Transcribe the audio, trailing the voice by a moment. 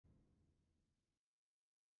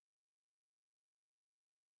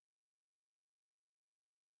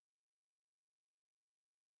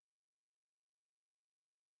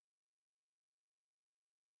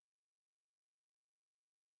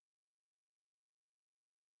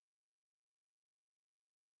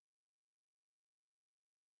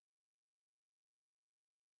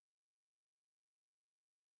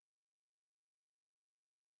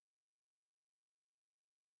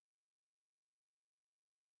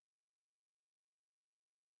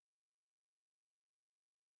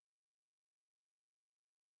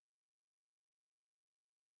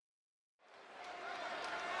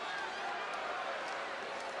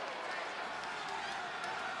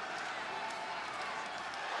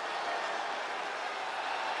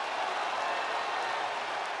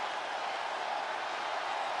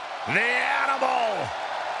The animal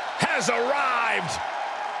has arrived.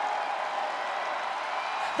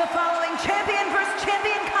 The following champion versus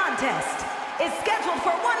champion contest is scheduled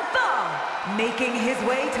for one fall. Making his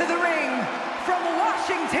way to the ring from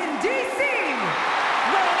Washington, D.C.,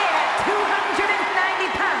 weighing in at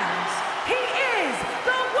 290 pounds, he is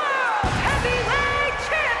the World Heavyweight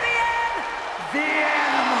Champion, the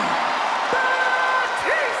Animal,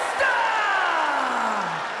 Batista!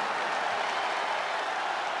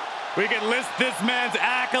 We can list this man's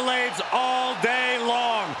accolades all day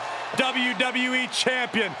long. WWE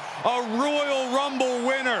Champion, a Royal Rumble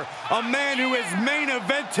winner, a man who has main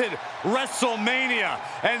evented WrestleMania,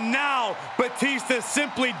 and now Batista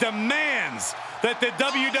simply demands that the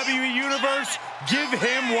WWE Universe give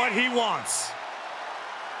him what he wants.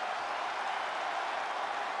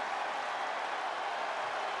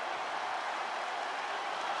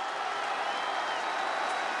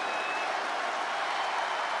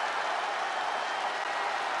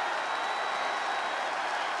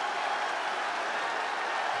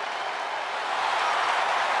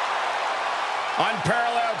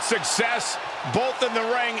 Unparalleled success, both in the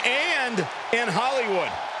ring and in Hollywood.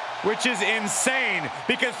 Which is insane,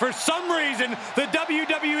 because for some reason, the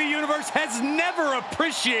WWE Universe has never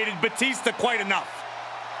appreciated Batista quite enough.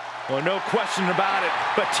 Well, no question about it.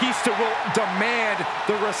 Batista will demand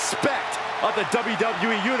the respect of the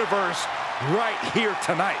WWE Universe right here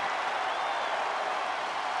tonight.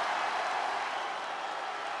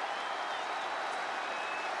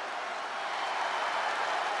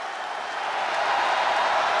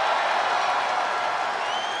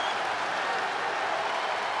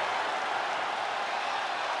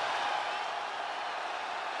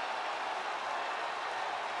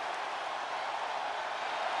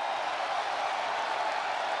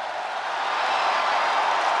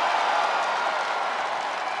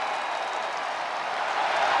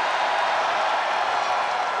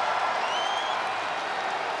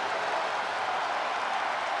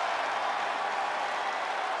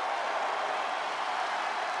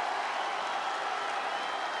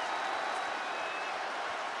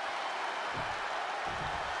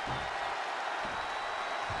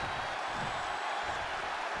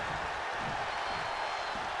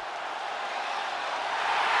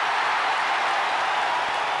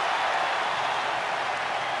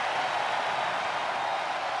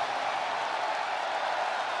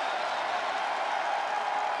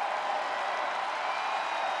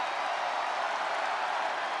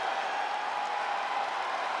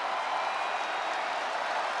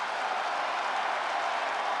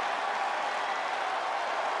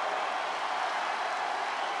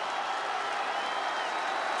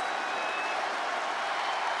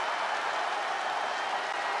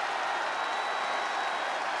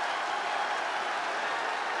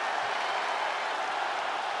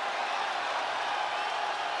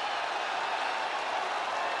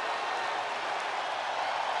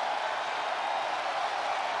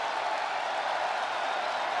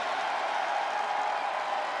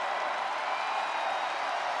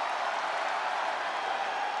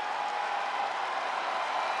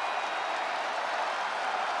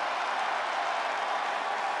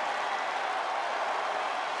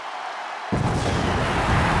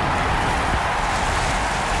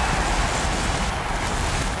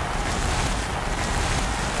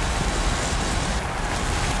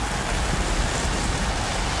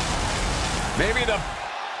 Maybe the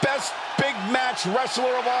best big match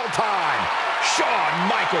wrestler of all time, Shawn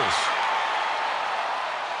Michaels.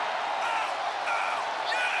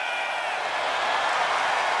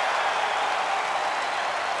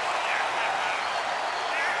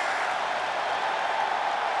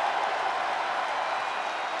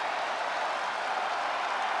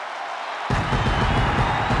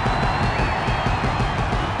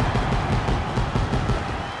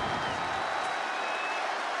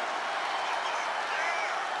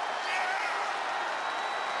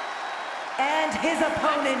 And his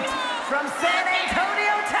opponent from San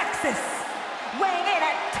Antonio, Texas, weighing in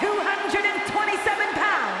at 227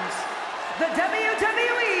 pounds, the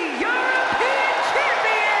WWE European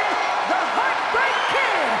Champion, the Heartbreak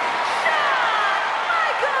Kid, Shawn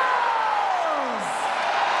Michaels!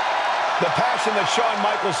 The passion that Shawn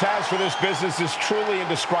Michaels has for this business is truly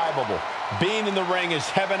indescribable. Being in the ring is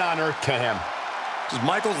heaven on earth to him.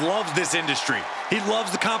 Michaels loves this industry. He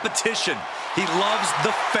loves the competition. He loves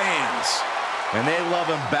the fans. And they love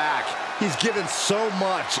him back. He's given so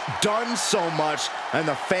much, done so much, and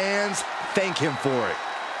the fans thank him for it.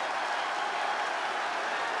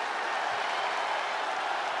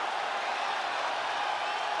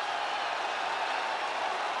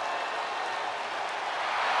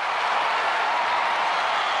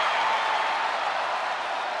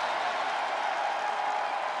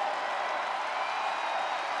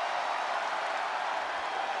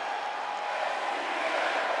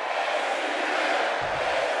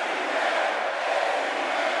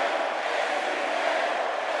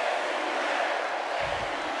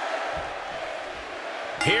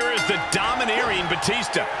 domineering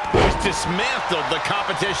Batista, who's dismantled the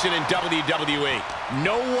competition in WWE.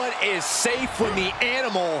 No one is safe when the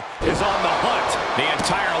animal is on the hunt. The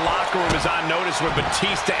entire locker room is on notice when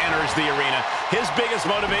Batista enters the arena. His biggest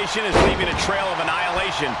motivation is leaving a trail of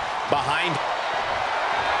annihilation behind.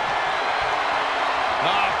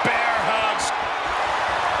 Bear hugs.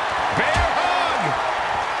 Bear hug.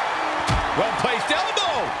 Well-placed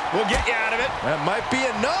elbow. We'll get you out of it. That might be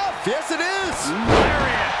enough. Yes, it is.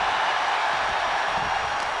 Lariat.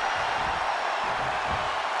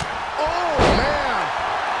 Oh, man.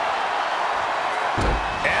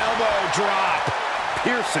 Elbow drop.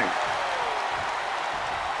 Piercing.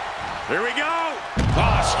 Here we go.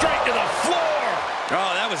 Straight to the floor.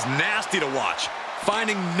 Oh, that was nasty to watch.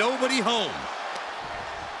 Finding nobody home.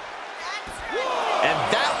 And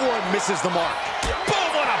that one misses the mark. Boom,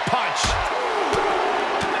 what a punch.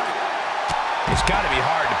 It's got to be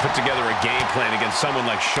hard to put together a game plan against someone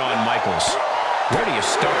like Shawn Michaels. Where do you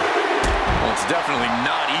start? Well, it's definitely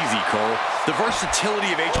not easy, Cole. The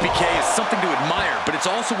versatility of HBK is something to admire, but it's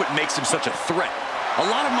also what makes him such a threat. A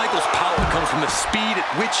lot of Michaels' power comes from the speed at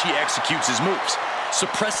which he executes his moves.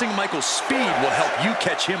 Suppressing Michaels' speed will help you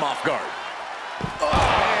catch him off guard. Oh,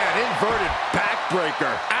 man, inverted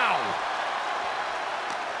backbreaker. Ow.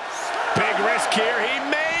 Big risk here. He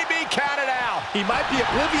may be counted out. He might be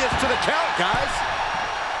oblivious to the count, guys.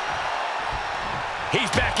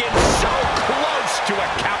 He's back in so close to a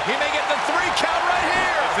count. He may get the 3 count right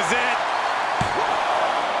here. This is it.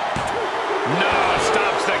 No,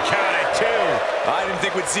 stops the count at 2. I didn't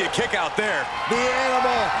think we'd see a kick out there. The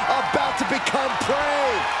animal about to become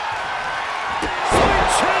prey. Sweet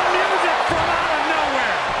chin music from out of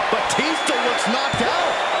nowhere. Batista looks knocked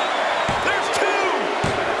out. There's 2.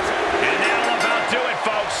 And that'll about do it,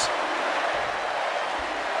 folks.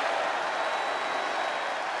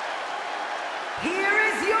 Here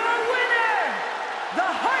is your winner, the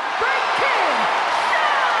Heartbreak Kid,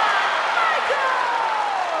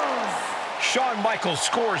 Shawn Michaels! Shawn Michaels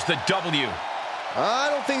scores the W. I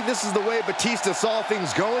don't think this is the way Batista saw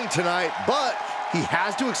things going tonight, but he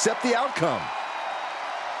has to accept the outcome.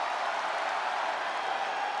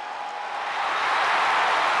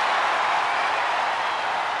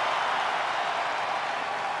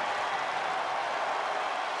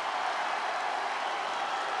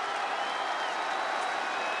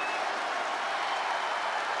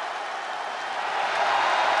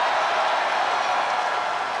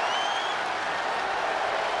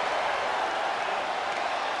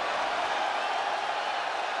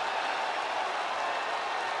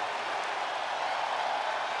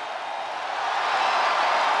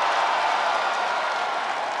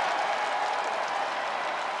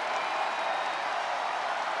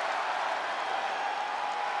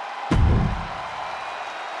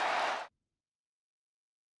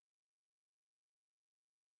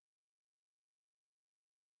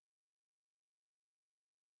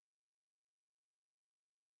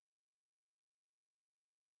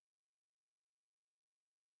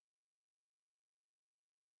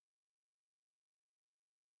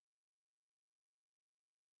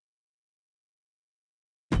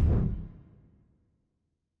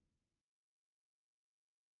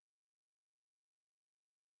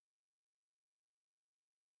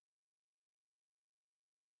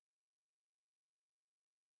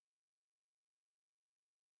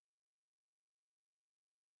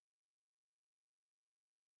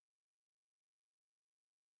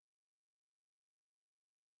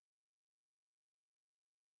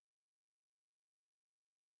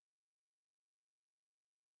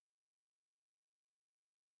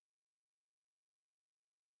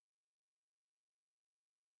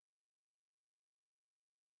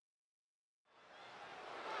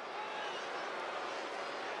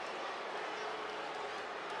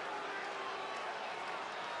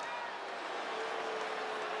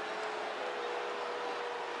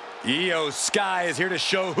 Io Sky is here to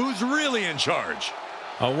show who's really in charge.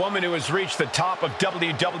 A woman who has reached the top of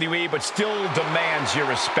WWE but still demands your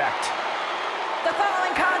respect. The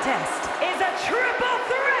following contest is a triple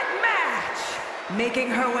threat match.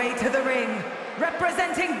 Making her way to the ring,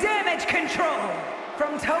 representing Damage Control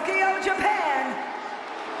from Tokyo, Japan,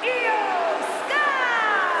 Io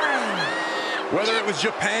Sky! Whether it was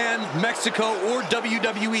Japan, Mexico, or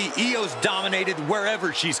WWE, Io's dominated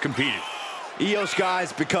wherever she's competed. Io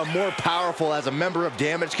Sky's become more powerful as a member of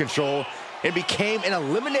Damage Control and became an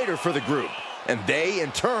eliminator for the group. And they,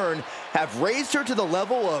 in turn, have raised her to the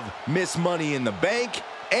level of Miss Money in the Bank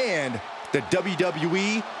and the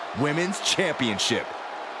WWE Women's Championship.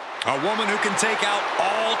 A woman who can take out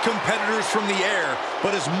all competitors from the air,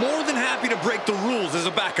 but is more than happy to break the rules as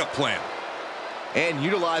a backup plan. And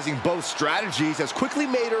utilizing both strategies has quickly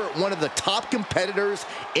made her one of the top competitors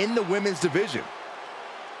in the women's division.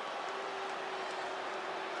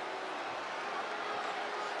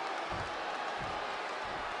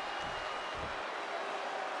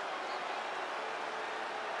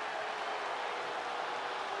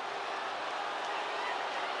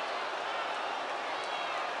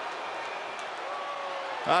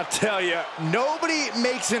 I'll tell you, nobody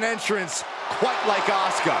makes an entrance quite like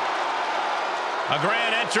Asuka. A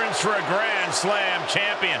grand entrance for a Grand Slam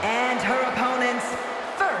champion. And her opponents,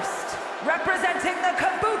 first, representing the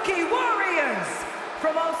Kabuki Warriors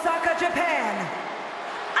from Osaka, Japan,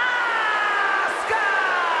 Asuka!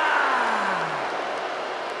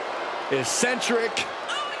 Eccentric,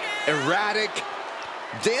 erratic,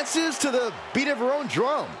 dances to the beat of her own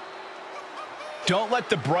drum. Don't let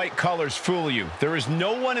the bright colors fool you. There is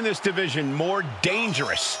no one in this division more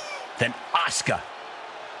dangerous than Asuka.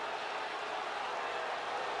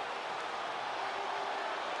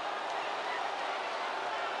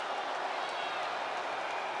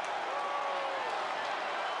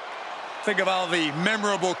 Think of all the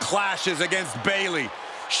memorable clashes against Bayley,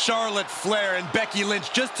 Charlotte Flair, and Becky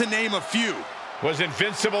Lynch, just to name a few. Was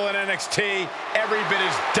invincible in NXT, every bit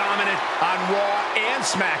as dominant on Raw and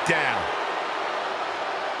SmackDown.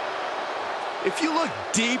 If you look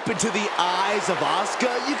deep into the eyes of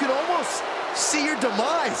Asuka, you can almost see her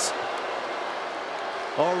demise.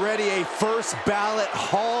 Already a first ballot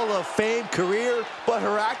Hall of Fame career, but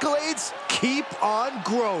her accolades keep on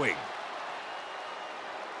growing.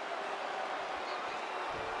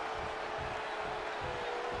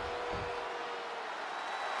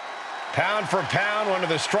 Pound for pound, one of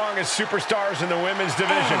the strongest superstars in the women's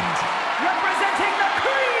division. And representing the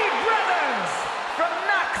Creed brothers from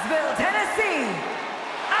Knoxville, Tennessee,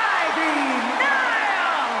 Ivy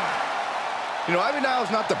Nile! You know, Ivy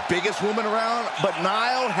Nile's not the biggest woman around, but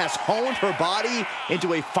Nile has honed her body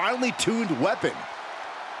into a finely tuned weapon.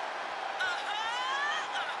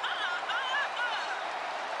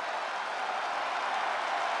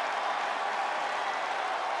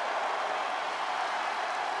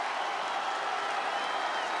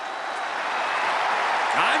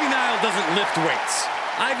 Ivy Nile doesn't lift weights.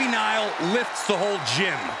 Ivy Nile lifts the whole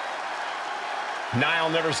gym. Nile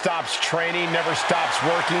never stops training, never stops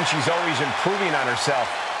working. She's always improving on herself.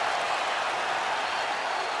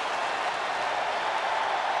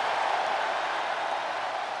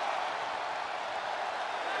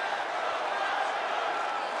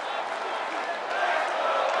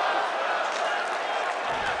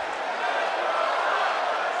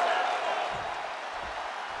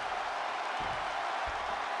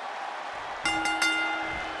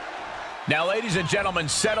 Now, ladies and gentlemen,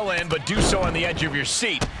 settle in, but do so on the edge of your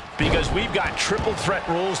seat, because we've got triple threat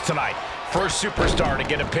rules tonight. First superstar to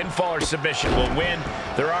get a pinfall or submission will win.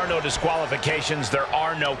 There are no disqualifications. There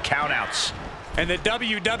are no countouts. And the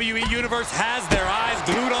WWE Universe has their eyes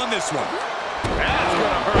glued on this one. That's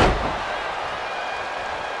gonna hurt.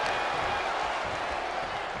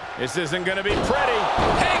 This isn't gonna be pretty.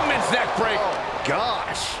 Hangman's neck break. Oh,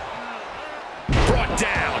 gosh. Brought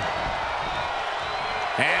down.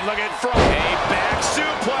 And look at front. A back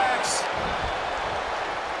suplex.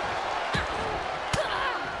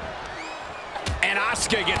 And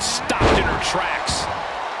Asuka gets stopped in her tracks.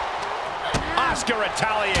 Asuka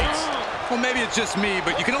retaliates. Well, maybe it's just me,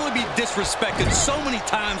 but you can only be disrespected so many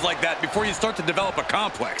times like that before you start to develop a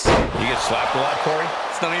complex. You get slapped a lot, Corey?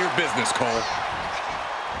 It's none of your business, Cole.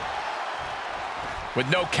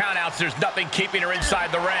 With no countouts, there's nothing keeping her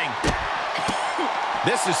inside the ring.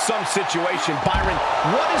 This is some situation. Byron,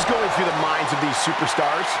 what is going through the minds of these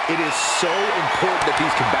superstars? It is so important that these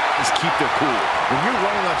combatants keep their cool. When you're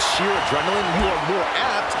running on sheer adrenaline, you are more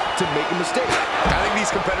apt to make a mistake. I think these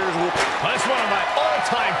competitors will... That's one of my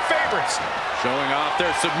all-time favorites. Showing off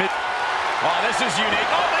their submit. Oh, this is unique.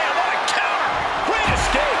 Oh, man, what a counter. Great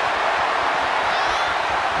escape.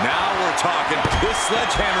 Now we're talking. This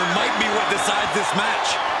sledgehammer might be what decides this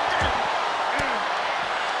match.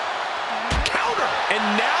 And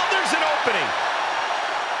now there's an opening.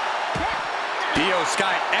 Io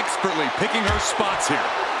Sky expertly picking her spots here.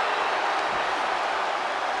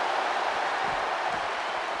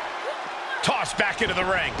 Tossed back into the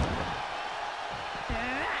ring.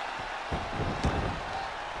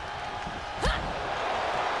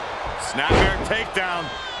 Snapmare takedown.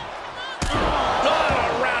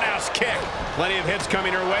 Oh, a roundhouse kick. Plenty of hits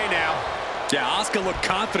coming her way now. Yeah, Asuka looked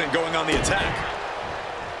confident going on the attack.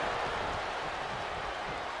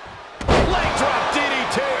 Leg drop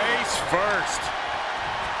DDT. Face first.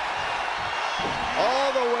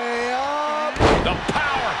 All the way up. The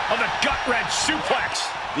power of the gut-wrench suplex.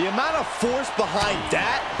 The amount of force behind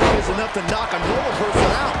that is enough to knock a normal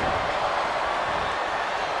person out.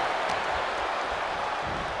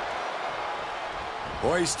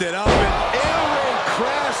 Hoisted up and In-ring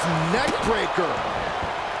crash neck breaker.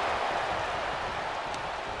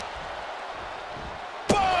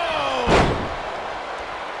 boom!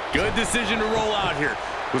 Good decision to roll out here.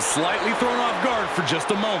 Was slightly thrown off guard for just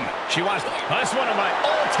a moment. That's one of my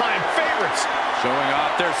all-time favorites. Showing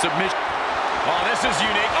off their submission. Oh, this is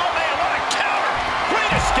unique. Oh, man, what a counter.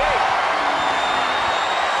 Great escape.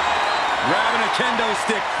 Grabbing a kendo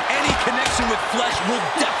stick. Any connection with flesh will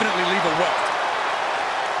definitely leave a welt.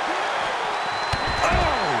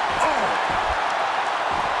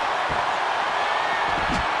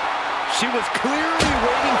 She was clearly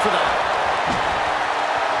waiting for that.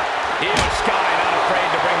 Io Sky not afraid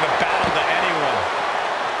to bring the battle to anyone.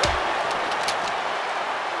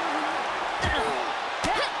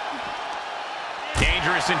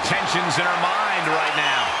 Dangerous intentions in her mind right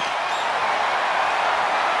now.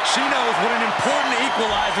 She knows what an important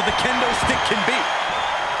equalizer the kendo stick can be.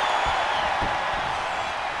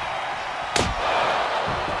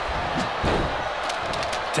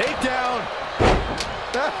 Takedown.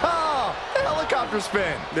 Helicopter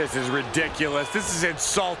spin. This is ridiculous. This is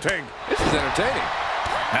insulting. This is entertaining.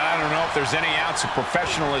 I don't know if there's any ounce of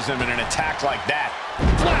professionalism in an attack like that.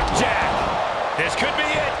 Flapjack. This could be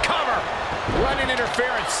it. Cover. Running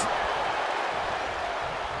interference.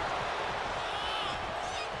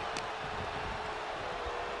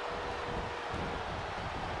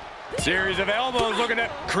 Series of elbows looking to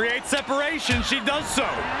create separation. She does so.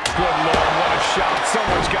 Good Lord, what a shot.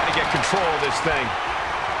 Someone's got to get control of this thing.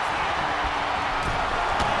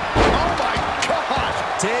 Oh my gosh!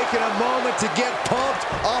 Taking a moment to get pumped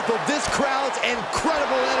off of this crowd's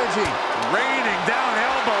incredible energy. Raining down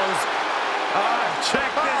elbows.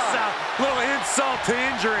 Check this out. Little insult to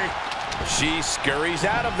injury. She scurries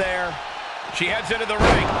out of there. She heads into the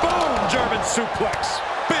ring. Boom! German suplex.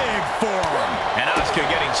 Big forearm. And Asuka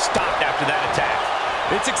getting stopped after that attack.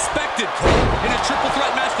 It's expected, Cole. In a triple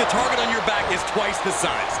threat match, the target on your back is twice the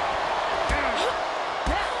size.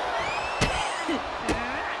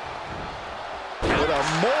 With a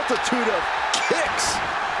multitude of kicks.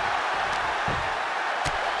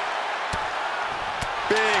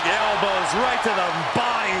 Big elbows right to the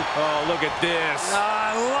body. Oh, look at this.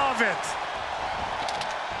 I love it.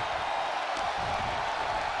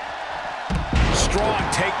 Strong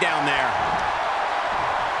takedown there.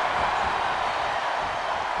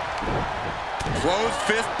 Closed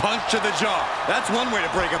fist punch to the jaw. That's one way to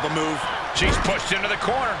break up a move. She's pushed into the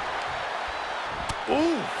corner.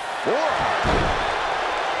 Ooh, forearm.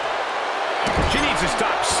 She needs to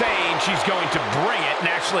stop saying she's going to bring it and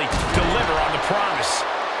actually deliver on the promise.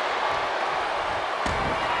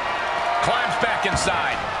 Climbs back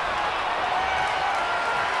inside.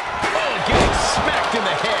 Oh, getting smacked in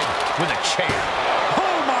the head with a chair.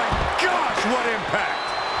 Oh my gosh, what impact.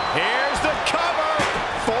 Here's the cover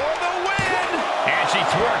for the win. And she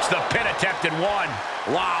thwarts the pin attempt and one.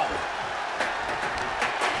 Wow.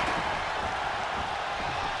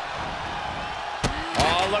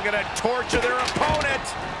 Oh, look at a torch of their opponent.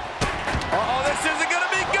 Uh-oh, this isn't going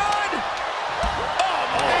to be good. Oh,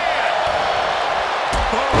 man.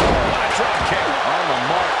 Oh, what a drop kick. On the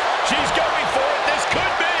mark. She's going for it. This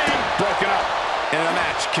could be. Broken up. And the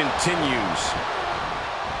match continues.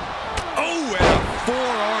 Oh, and a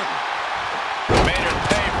forearm. Made her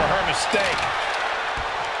pay for her mistake.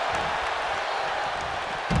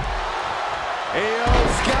 Io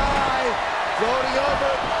Sky floating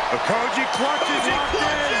over. Okoji clutches locked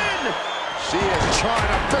in. She is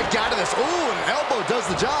trying to break out of this. Ooh, and an elbow does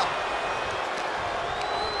the job.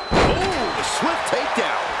 Ooh, the swift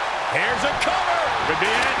takedown. Here's a cover. Could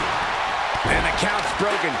be it. And the count's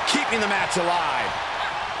broken, keeping the match alive.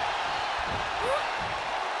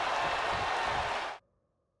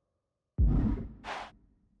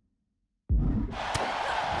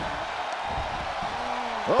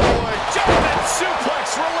 Oh boy, German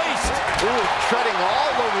suplex released. ooh, treading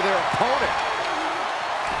all over their opponent.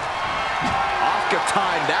 Asuka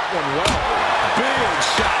timed that one well. Big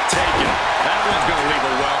shot taken. That one's going to leave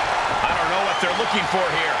a welt. I don't know what they're looking for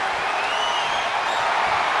here.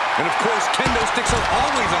 And of course, kendo sticks are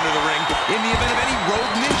always under the ring in the event of any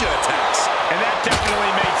rogue ninja attacks. And that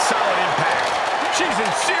definitely made solid impact. She's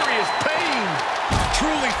in serious pain.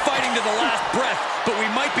 Truly fighting to the last breath, but we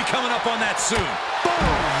might be coming up on that soon.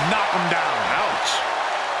 Boom! Knock him down. Ouch.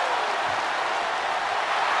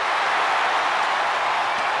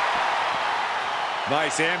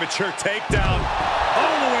 Nice amateur takedown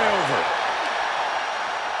all the way over.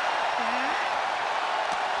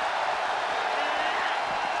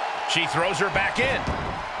 She throws her back in.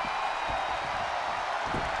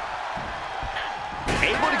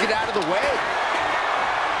 Able to get out of the way.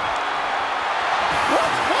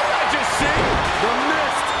 What did I just see? The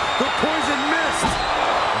mist. The poison mist.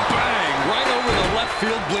 Bang, right over the left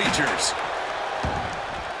field bleachers.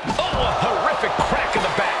 Oh, a horrific crack in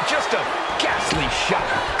the back. Just a ghastly shot.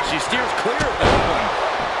 She steers clear of that one.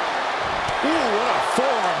 Ooh, what a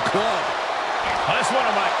forearm club. That's one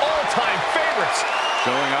of my all-time favorites.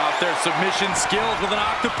 Showing off their submission skills with an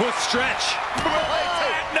octopus stretch.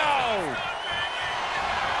 No!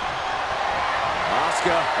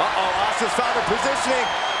 Asuka. Asuka's found her positioning.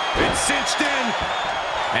 It's cinched in.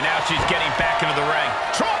 And now she's getting back into the ring.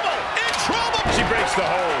 Trouble! In trouble! She breaks the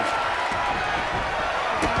hold.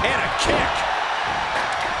 And a kick.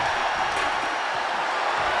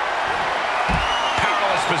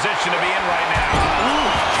 Powerless position to be in right now. Ooh,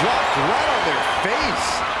 dropped right on their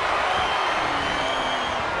face.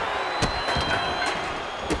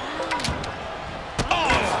 Oh,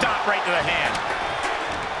 stop right to the hand.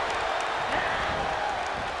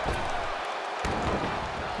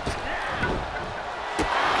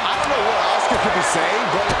 I don't know what Asuka could be saying,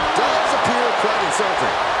 but it does appear quite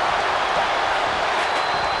insulting.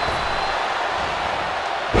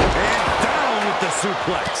 And down with the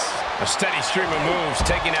suplex. A steady stream of moves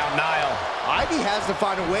taking out Nile. Ivy has to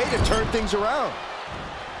find a way to turn things around.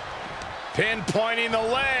 Pinpointing the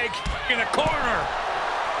leg. In the corner.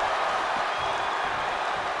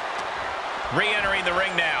 Re-entering the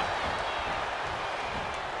ring now.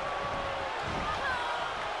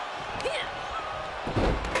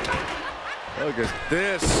 Look at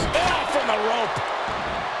this. Oh, from the rope.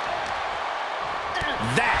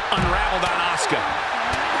 That unraveled on Asuka.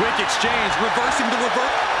 Quick exchange, reversing the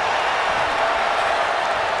reverse.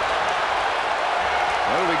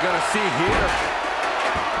 What are we gonna see here?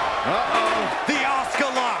 The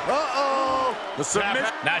Asuka lock. The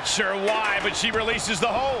submission. Not sure why, but she releases the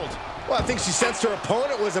hold. Well, I think she sensed her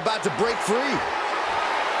opponent was about to break free.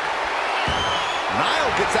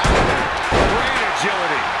 Nile gets out of there. Great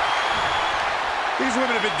agility. These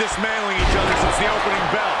women have been dismantling each other since the opening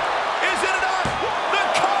bell. Is it enough? The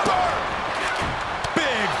cover!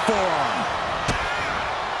 Big forearm.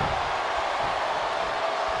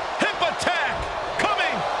 Hip attack!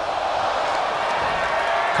 Coming!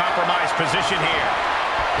 Compromised position here.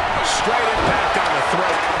 Straight impact on the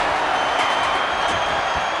throat.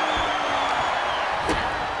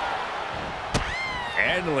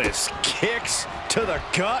 Endless kicks to the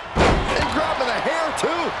gut. And grabbing the hair,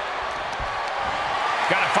 too.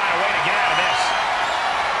 Gotta find a way to get out of this.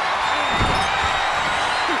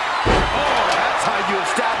 Oh, that's how you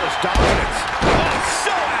establish dominance. Oh,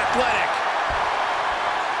 so athletic.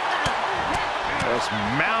 Just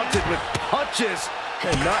mounted with punches.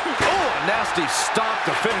 And not, a nasty stomp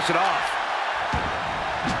to finish it off.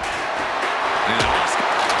 And Asuka.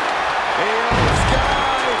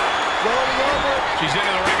 Sky rolling over. She's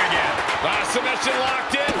into the ring again. Submission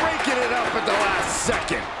locked in. Breaking it up at the last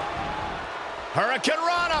second. Hurricane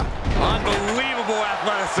Rana. Unbelievable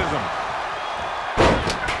athleticism.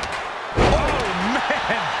 Oh,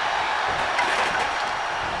 man.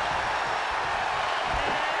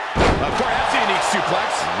 Of course, that's a unique suplex.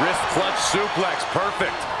 Wrist clutch suplex,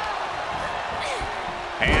 perfect.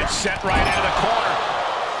 And set right into the corner.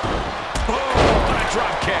 Oh, what a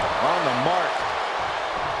drop kick. On the mark.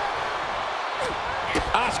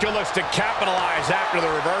 Asuka looks to capitalize after the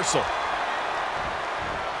reversal.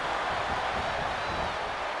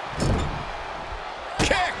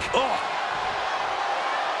 Kick! Oh.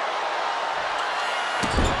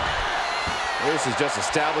 This is just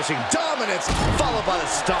establishing dominance, followed by the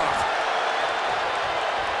stomp.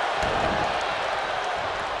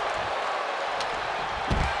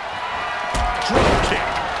 Drop kick.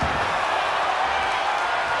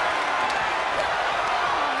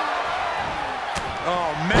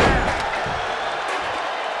 Oh, man.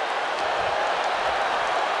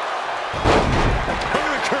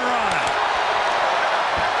 Hurricane.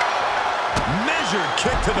 Measured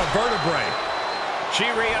kick to the vertebrae. She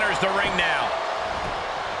re-enters the ring now.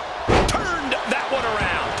 Turned that one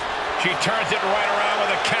around. She turns it right around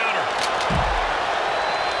with a counter.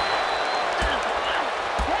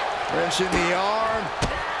 Wrenching the arm.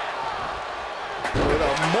 With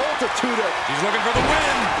a multitude of... He's looking for the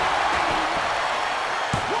win.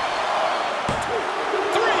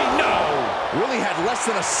 3, no! Really had less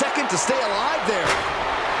than a second to stay alive there.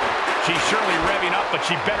 She's surely revving up, but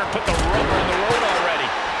she better put the rubber on the road already.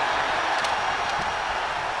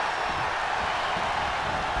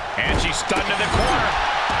 And she's stunned in the corner.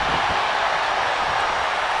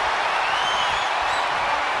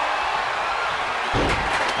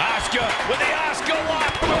 Asuka with the Asuka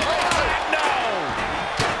lock. No!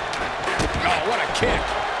 Oh, what a kick.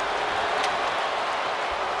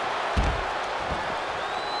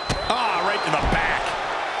 Ah, right to the back.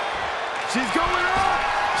 She's going up.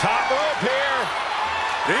 Top rope here.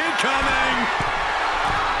 Incoming.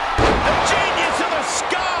 The genius of the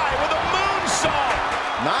sky with a moonsault.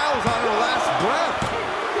 Niles on her last breath.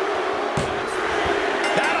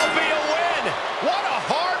 That'll be a win. What a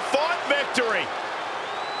hard-fought victory.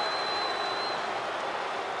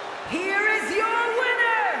 Here is your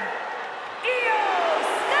winner, Io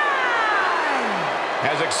Sky!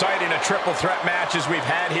 As exciting a triple threat match as we've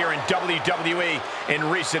had here in WWE in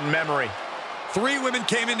recent memory. 3 women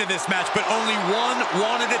came into this match, but only one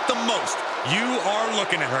wanted it the most. You are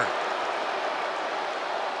looking at her.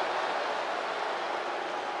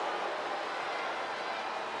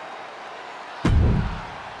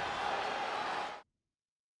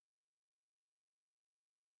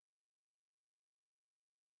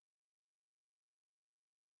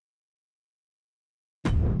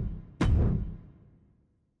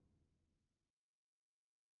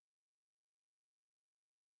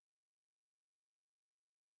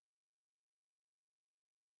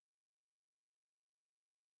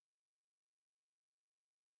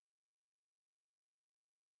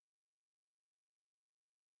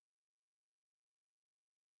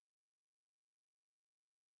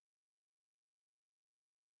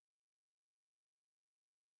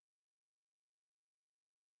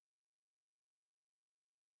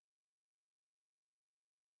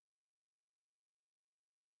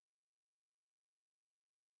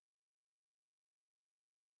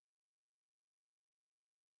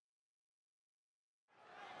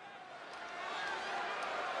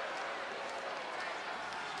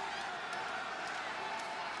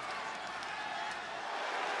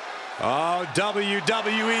 Oh,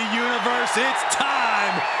 WWE Universe, it's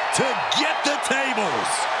time to get the tables.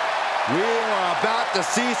 We are about to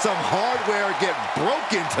see some hardware get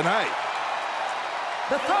broken tonight.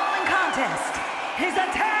 The following contest is a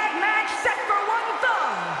tag match set for one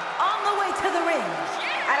fall. On the way to the ring,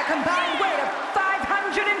 at a combined weight of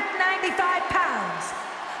 595 pounds,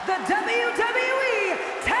 the WWE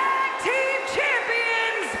Tag Team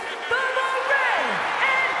Champions, Bubba Ray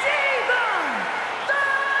and Diva, the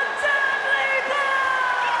Dudley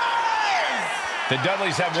Boyz! The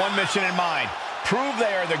Dudleys have one mission in mind. Prove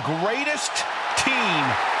they are the greatest team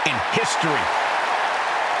in history.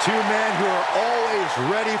 2 men who are always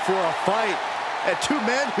ready for a fight, and 2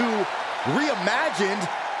 men who reimagined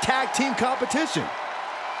tag team competition.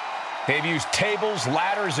 They've used tables,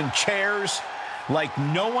 ladders, and chairs like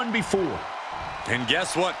no one before. And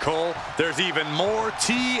guess what, Cole? There's even more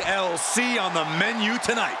TLC on the menu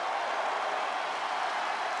tonight.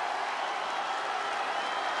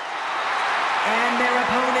 And their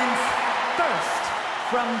opponents, first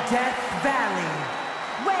from Death Valley,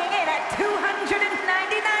 weighing in at 299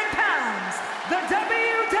 pounds, the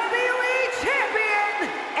WWE Champion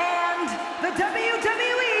and the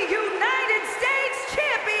WWE United States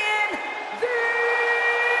Champion, The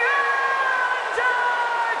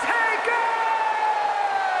Undertaker!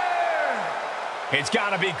 It's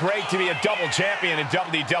got to be great to be a double champion in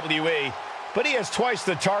WWE, but he has twice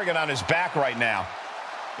the target on his back right now.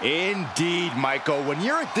 Indeed, Michael. When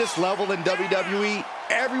you're at this level in WWE,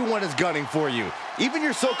 everyone is gunning for you, even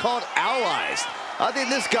your so-called allies. I think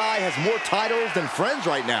this guy has more titles than friends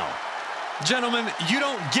right now. Gentlemen, you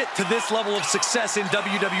don't get to this level of success in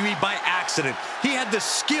WWE by accident. He had the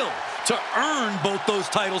skill to earn both those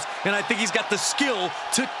titles, and I think he's got the skill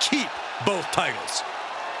to keep both titles.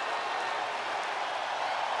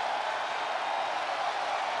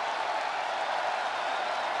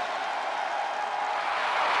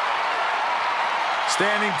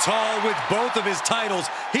 Standing tall with both of his titles,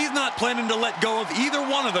 he's not planning to let go of either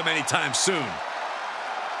one of them anytime soon.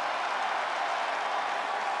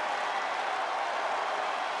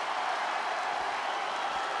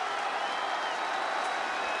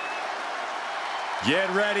 Get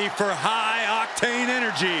ready for high-octane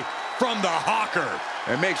energy from the Hawker.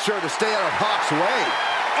 And make sure to stay out of Hawk's way.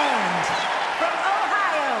 And from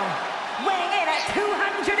Ohio, weighing in at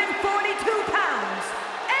 242 pounds,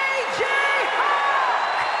 AJ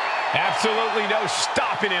Hawk! Absolutely no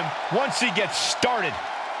stopping him once he gets started.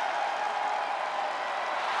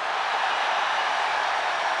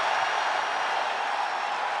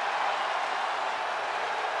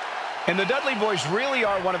 And the Dudley Boyz really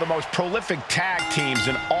are one of the most prolific tag teams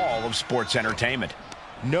in all of sports entertainment.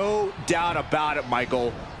 No doubt about it,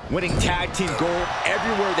 Michael. Winning tag team gold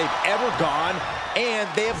everywhere they've ever gone, and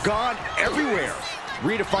they have gone everywhere.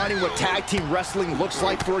 redefining what tag team wrestling looks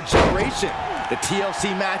like for a generation. The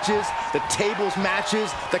TLC matches, the tables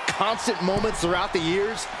matches, the constant moments throughout the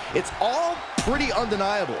years, it's all pretty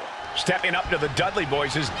undeniable. Stepping up to the Dudley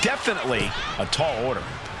Boys is definitely a tall order.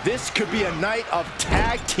 This could be a night of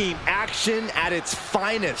tag team action at its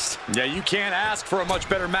finest. Yeah, you can't ask for a much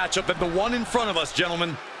better matchup than the one in front of us,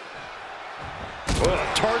 gentlemen.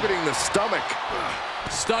 Targeting the stomach.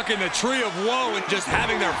 Stuck in the tree of woe and just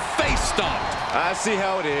having their face stomped. I see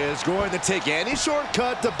how it is. Going to take any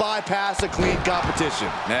shortcut to bypass a clean competition.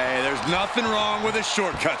 Hey, there's nothing wrong with a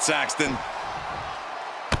shortcut, Saxton.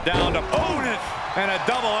 Down to opponent and a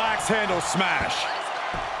double axe handle smash.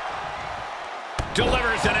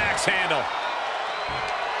 Delivers an axe handle.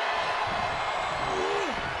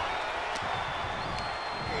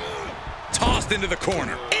 Tossed into the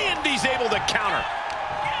corner. And he's able to counter.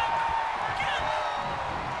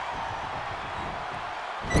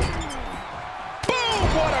 Boom!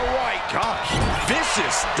 What a right. Gosh,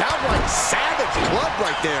 vicious, downright savage club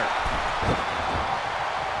right there.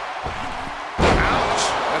 Ouch.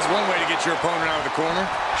 That's one way to get your opponent out of the corner.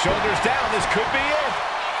 Shoulders down. This could be it.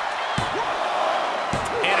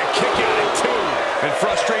 And a kick out at 2. And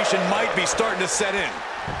frustration might be starting to set in.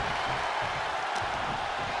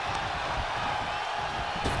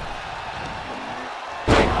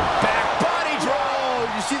 Back body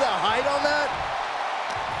draw. You see the height on that?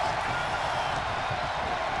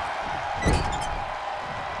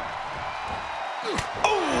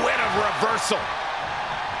 Oh, and a reversal.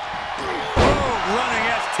 Running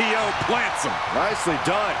STO plants him. Nicely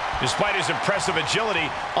done. Despite his impressive agility,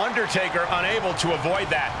 Undertaker unable to avoid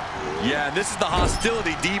that. Yeah, this is the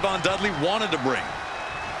hostility Devon Dudley wanted to bring.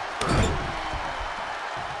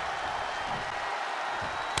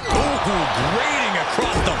 Ooh, grating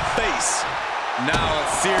across the face. Now a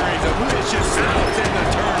series of vicious stomps in the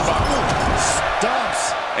turnbuckle.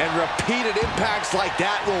 Stomps and repeated impacts like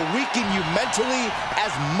that will weaken you mentally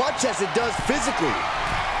as much as it does physically.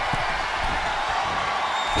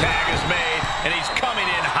 Tag is made, and he's coming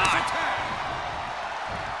in hot.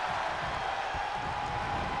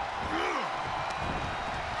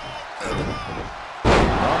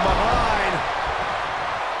 From behind.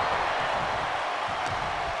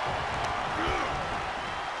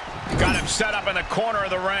 Got him set up in the corner of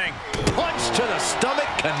the ring. Punch to the stomach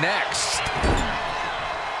connects.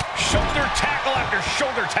 Shoulder tackle after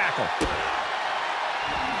shoulder tackle.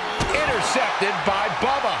 Intercepted by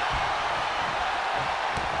Bubba.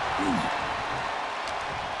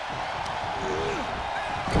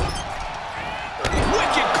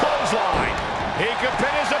 Wicked clothesline. He could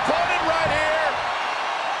pin his opponent right here.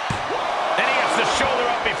 And he gets the shoulder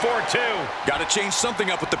up before 2. Got to change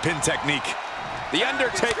something up with the pin technique. The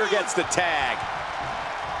Undertaker gets the tag.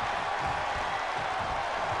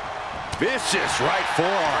 Vicious right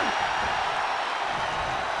forearm.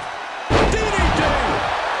 DDT.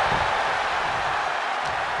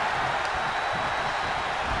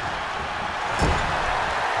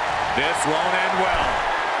 This won't end well.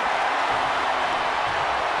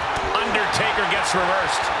 Undertaker gets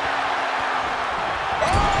reversed.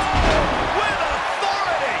 Oh, with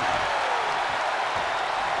authority.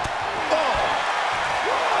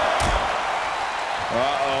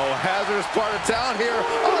 Uh-oh, hazardous part of town here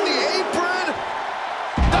on the apron.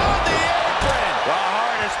 On the apron. The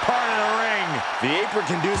hardest part of the ring. The apron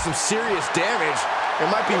can do some serious damage. It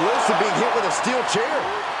might be worse than being hit with a steel chair.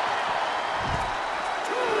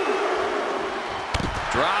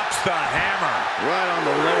 Drops the hammer. Right on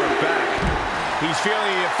the lower back. He's feeling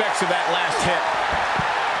the effects of that last hit.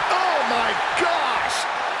 Oh my gosh!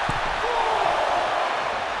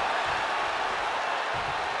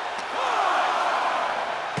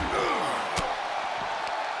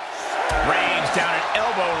 Reigns down an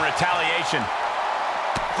elbow in retaliation.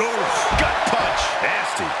 Gut punch.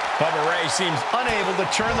 Nasty. Bubba Ray seems unable to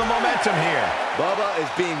turn the momentum here. Bubba is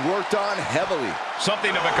being worked on heavily.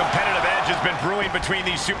 Something of a competitive edge has been brewing between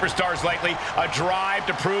these superstars lately. A drive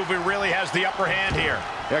to prove who really has the upper hand here.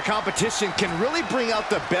 Their competition can really bring out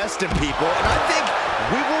the best in people, and I think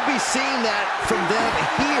we will be seeing that from them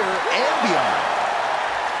here and beyond.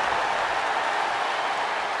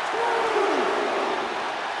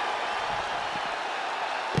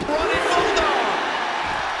 Running Bulldog.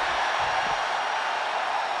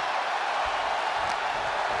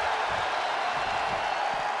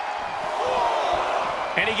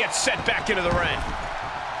 And he gets set back into the ring.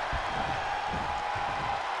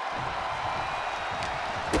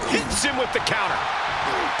 Hits him with the counter.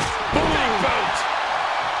 Big boot.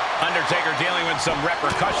 Undertaker dealing with some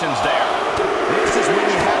repercussions there. This is when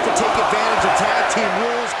you have to take advantage of tag team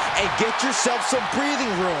rules and get yourself some breathing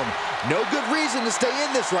room. No good reason to stay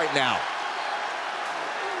in this right now.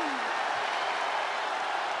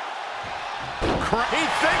 He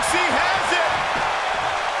thinks he has it.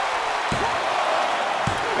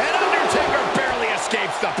 And Undertaker barely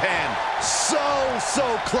escapes the pin. So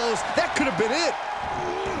close. That could have been it.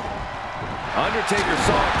 Undertaker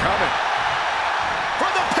saw it coming.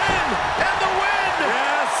 For the pin and the win.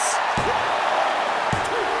 Yes.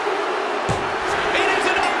 It is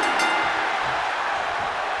enough.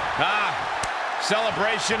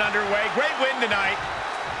 Celebration underway. Great win tonight.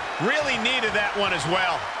 Really needed that one as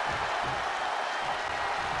well.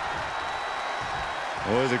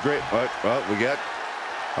 Oh, it was a great, well, we got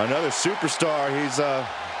another superstar. He's,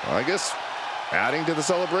 I guess, adding to the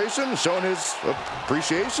celebration, showing his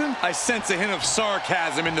appreciation. I sense a hint of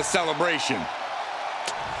sarcasm in the celebration.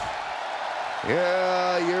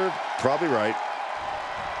 Yeah, you're probably right.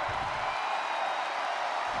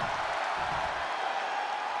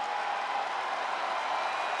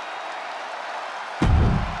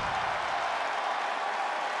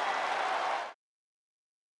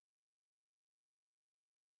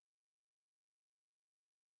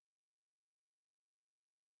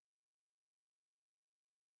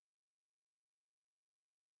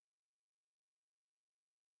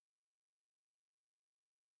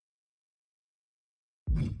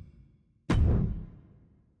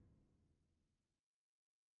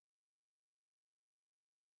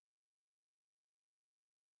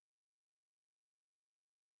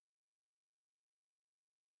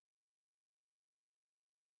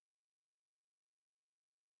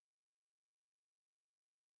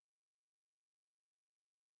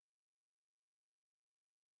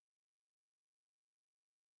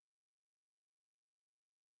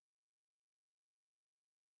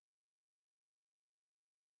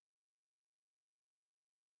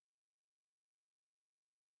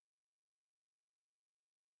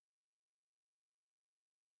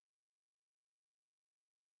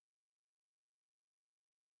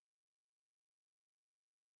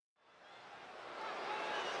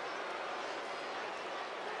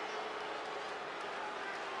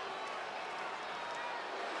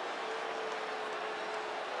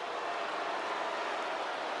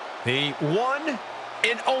 The one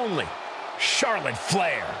and only Charlotte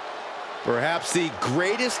Flair. Perhaps the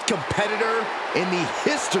greatest competitor in the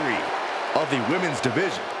history of the women's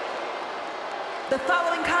division. The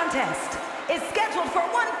following contest is scheduled for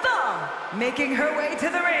one fall. Making her way to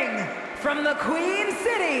the ring from the Queen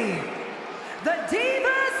City, the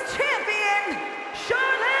Divas Champion,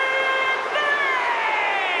 Charlotte Flair!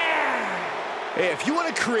 Hey, if you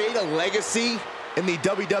want to create a legacy in the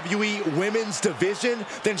WWE Women's Division,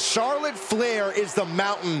 then Charlotte Flair is the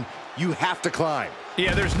mountain you have to climb.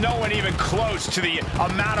 Yeah, there's no one even close to the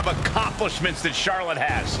amount of accomplishments that Charlotte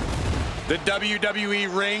has. The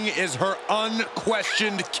WWE ring is her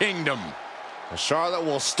unquestioned kingdom. Charlotte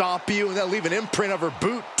will stomp you and then leave an imprint of her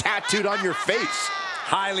boot tattooed on your face.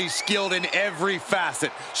 Highly skilled in every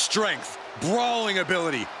facet. Strength, brawling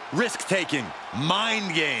ability, risk-taking,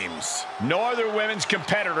 mind games. No other women's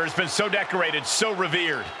competitor has been so decorated, so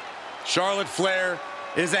revered. Charlotte Flair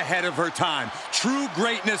is ahead of her time. True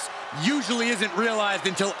greatness usually isn't realized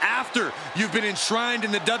until after you've been enshrined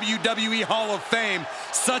in the WWE Hall of Fame.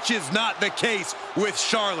 Such is not the case with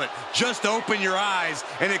Charlotte. Just open your eyes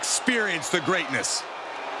and experience the greatness.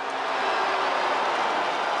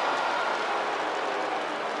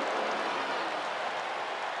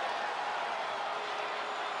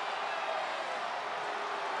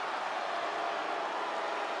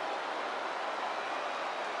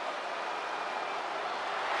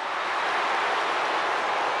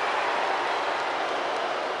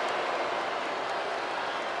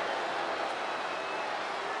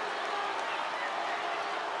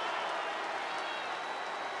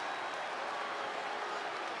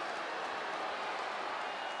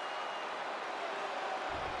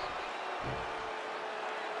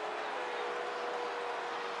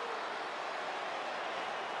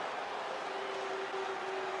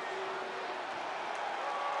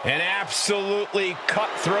 An absolutely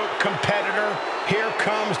cutthroat competitor. Here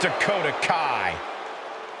comes Dakota Kai.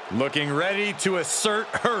 Looking ready to assert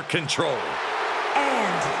her control.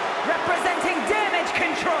 And representing Damage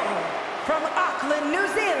Control from Auckland, New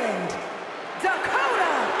Zealand,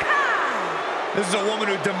 Dakota Kai. This is a woman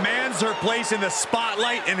who demands her place in the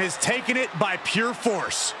spotlight and has taken it by pure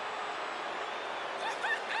force.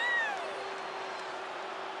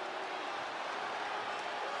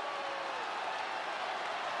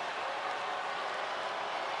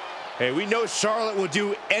 Hey, we know Charlotte will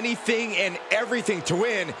do anything and everything to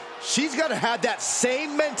win. She's got to have that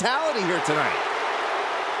same mentality here tonight.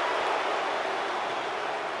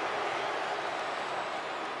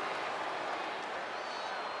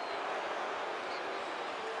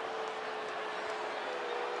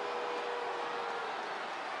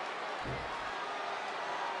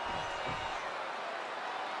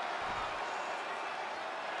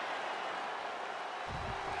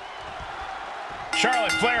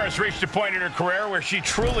 Charlotte Flair has reached a point in her career where she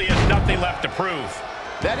truly has nothing left to prove.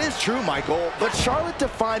 That is true, Michael, but Charlotte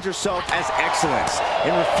defines herself as excellence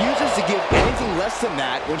and refuses to give anything less than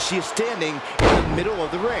that when she is standing in the middle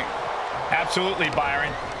of the ring. Absolutely,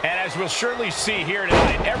 Byron. And as we'll surely see here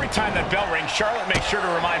tonight, every time that bell rings, Charlotte makes sure to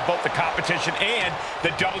remind both the competition and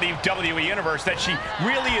the WWE Universe that she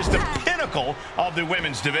really is the pinnacle of the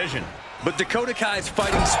women's division. But Dakota Kai's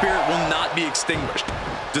fighting spirit will not be extinguished.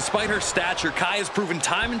 Despite her stature, Kai has proven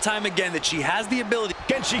time and time again that she has the ability.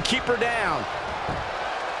 Can she keep her down?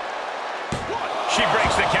 She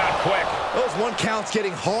breaks the count quick. Those one counts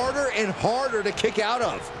getting harder and harder to kick out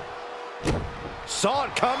of. Saw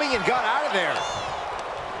it coming and got out of there.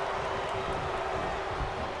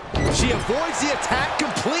 She avoids the attack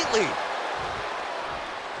completely.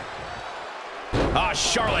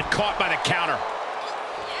 Charlotte caught by the counter.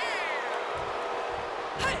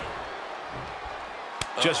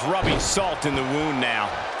 Just rubbing salt in the wound now.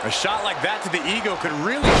 A shot like that to the ego could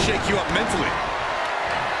really shake you up mentally.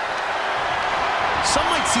 Some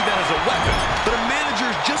might see that as a weapon, but a manager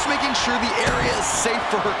is just making sure the area is safe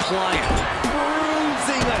for her client.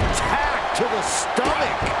 Bruising attack to the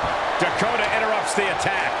stomach. Dakota interrupts the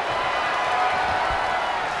attack.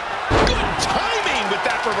 Good timing with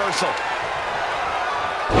that reversal.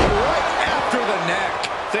 Right after the neck.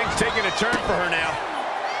 Things taking a turn for her now.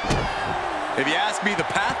 If you ask me, the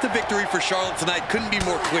path to victory for Charlotte tonight couldn't be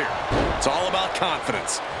more clear. It's all about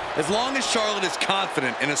confidence. As long as Charlotte is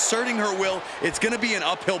confident in asserting her will, it's going to be an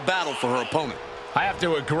uphill battle for her opponent. I have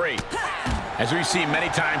to agree. As we've seen many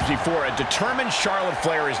times before, a determined Charlotte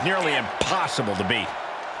Flair is nearly impossible to beat.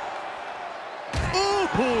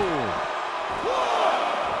 Ooh.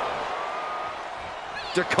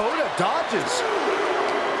 Dakota dodges.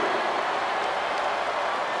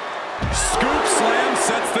 Scoop slam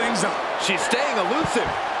sets things up. She's staying elusive.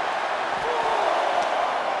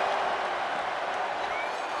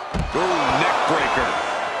 Ooh, neck breaker.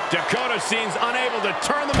 Dakota seems unable to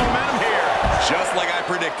turn the momentum here. Just like I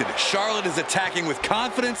predicted, Charlotte is attacking with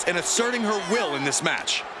confidence and asserting her will in this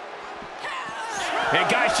match. And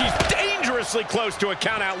guys, she's dangerously close to a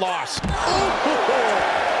count-out loss.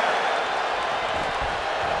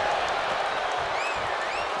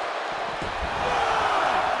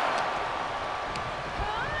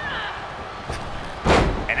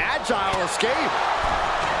 An agile escape.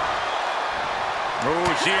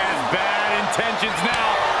 Oh, she has bad intentions now.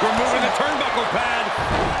 Removing the turnbuckle pad.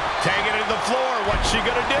 Taking it to the floor. What's she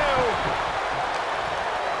gonna do?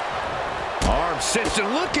 Arm cinched,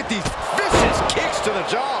 and look at these vicious kicks to the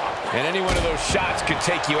jaw. And any one of those shots could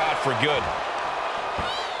take you out for good.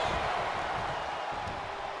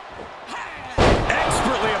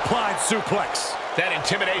 Expertly applied suplex. That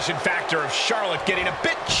intimidation factor of Charlotte getting a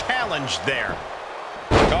bit challenged there.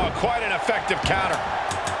 Oh, quite an effective counter.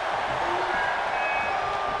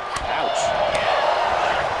 Ouch.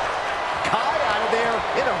 Kai out of there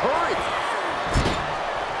in a hurry.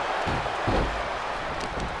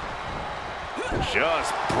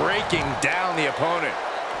 Just breaking down the opponent.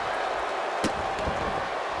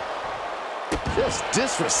 Just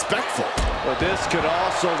disrespectful. But this could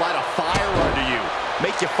also light a fire under you.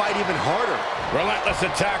 Make you fight even harder. Relentless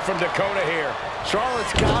attack from Dakota here.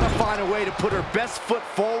 Charlotte's got to find a way to put her best foot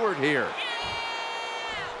forward here.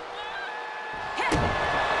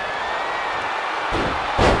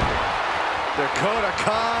 Dakota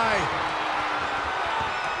Kai.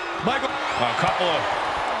 Michael. A couple of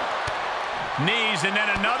knees and then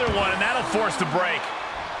another one, and that'll force the break.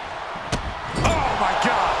 Oh, my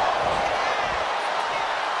God.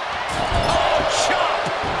 Oh, chop!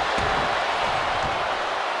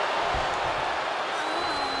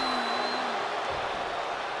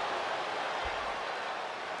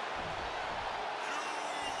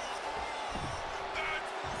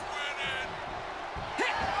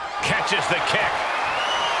 Catches the kick.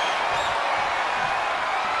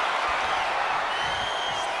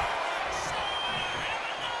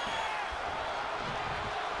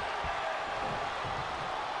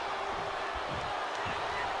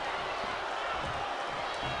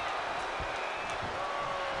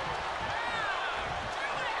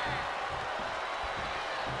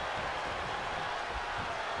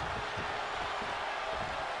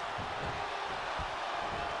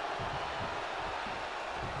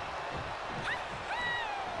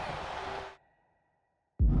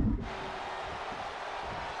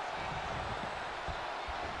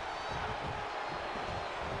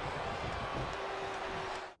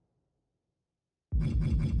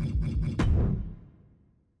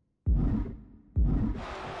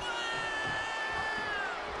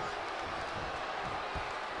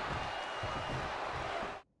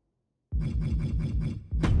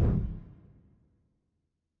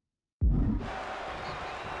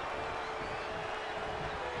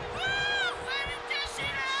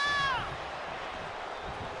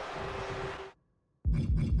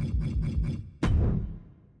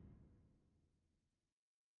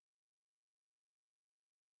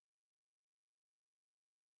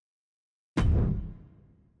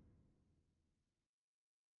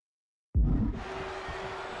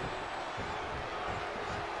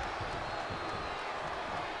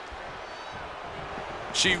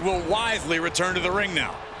 She will wisely return to the ring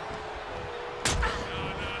now.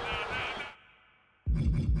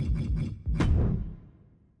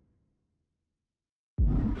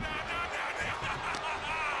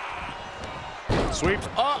 Sweeps.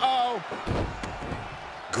 Uh-oh.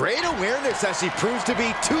 Great awareness as she proves to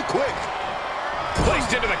be too quick.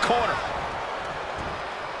 Placed into the corner.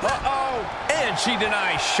 Uh-oh. And she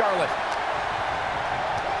denies Charlotte.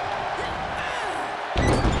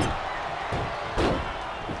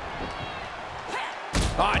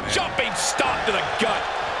 Jumping stomp to the gut.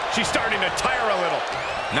 She's starting to tire a little.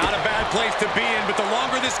 Not a bad place to be in, but the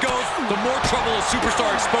longer this goes, the more trouble a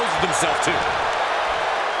superstar exposes themselves to.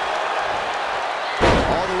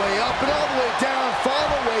 All the way up and all the way down.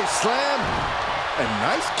 Fall away slam. A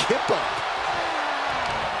nice kip up.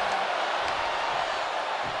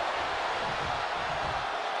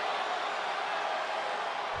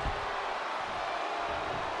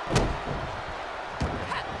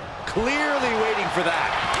 Clearly waiting for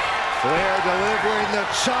that. Flair delivering the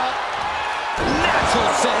chop.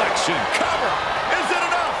 Natural selection. Cover. Is it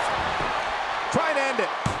enough? Try and end it.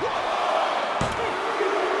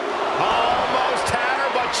 Almost had her,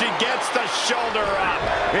 but she gets the shoulder up.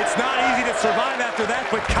 It's not easy to survive after that,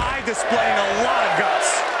 but Kai displaying a lot of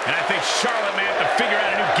guts. And I think Charlotte may have to figure out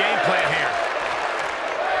a new game plan here.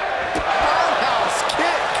 Roundhouse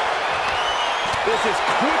kick. This is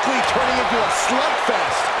quickly turning into a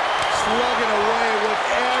slugfest. Slugging away with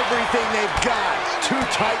everything they've got. Two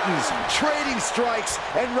titans trading strikes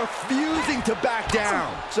and refusing to back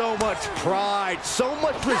down. So much pride, so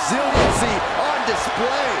much resiliency on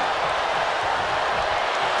display.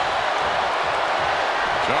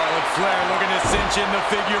 Charlotte Flair looking to cinch in the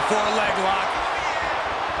figure 4 leg lock.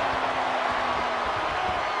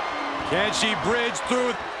 Can she bridge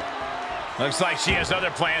through? Looks like she has other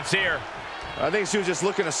plans here. I think she was just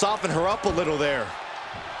looking to soften her up a little there.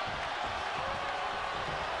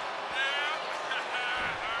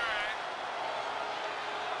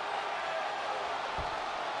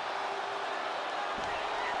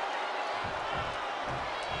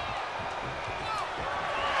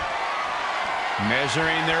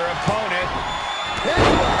 Measuring their opponent. Into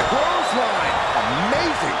a clothesline.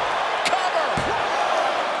 Amazing. Cover.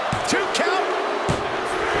 2 count.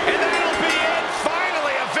 And that'll be it.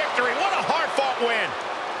 Finally a victory. What a hard-fought win.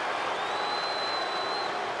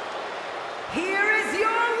 Here is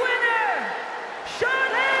your winner,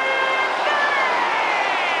 Charlotte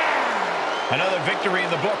Flair! Another victory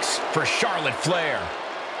in the books for Charlotte Flair.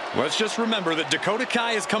 Let's just remember that Dakota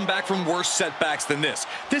Kai has come back from worse setbacks than this.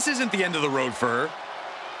 This isn't the end of the road for her.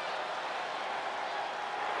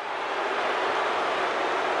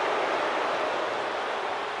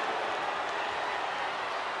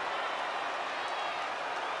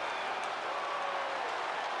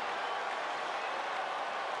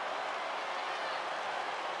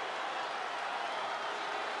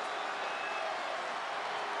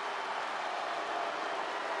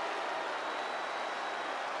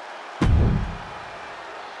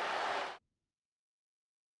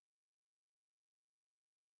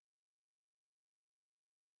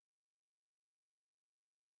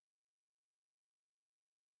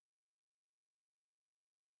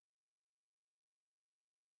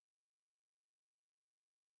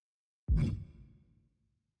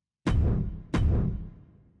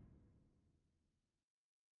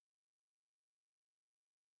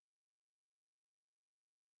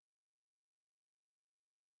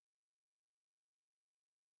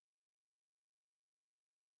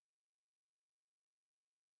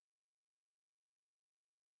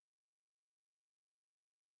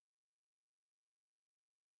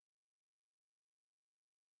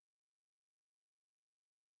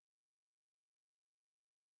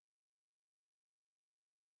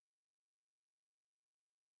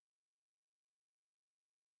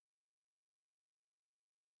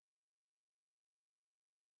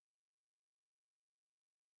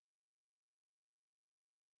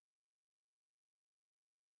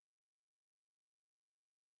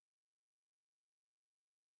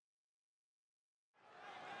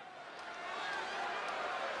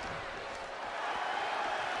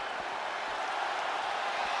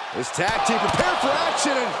 This tag team prepared for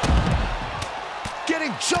action and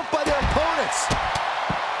getting jumped by their opponents.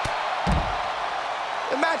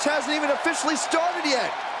 The match hasn't even officially started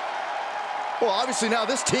yet. Well, obviously now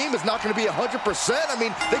this team is not going to be 100%. I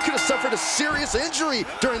mean, they could have suffered a serious injury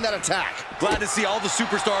during that attack. Glad to see all the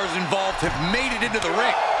superstars involved have made it into the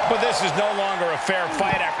ring. But this is no longer a fair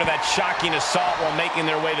fight after that shocking assault while making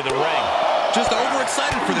their way to the ring. Just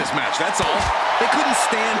overexcited for this match, that's all. They couldn't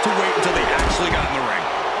stand to wait until they actually got in the ring.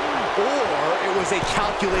 Or it was a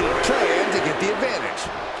calculated plan to get the advantage.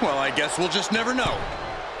 Well, I guess we'll just never know.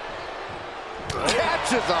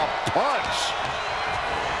 Catches a punch.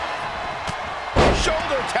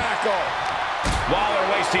 Shoulder tackle. Waller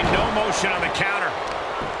wasting no motion on the counter.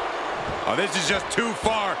 Oh, this is just too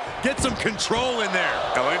far. Get some control in there.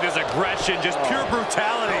 Oh, look at this aggression, just pure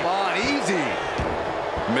brutality. Come on, easy.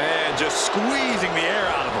 Man, just squeezing the air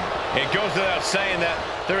out of him. It goes without saying that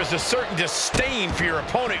there is a certain disdain for your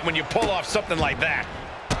opponent when you pull off something like that.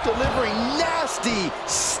 Delivering nasty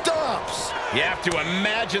stomps. You have to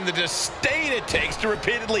imagine the disdain it takes to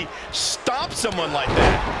repeatedly stomp someone like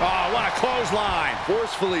that. Oh, what a clothesline.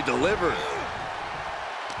 Forcefully delivered.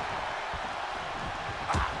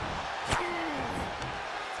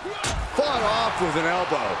 Fought off with an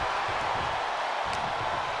elbow.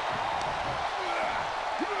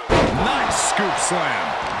 Nice scoop slam.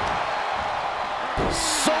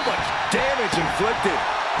 So much damage inflicted.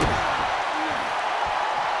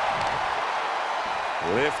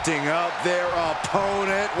 Lifting up their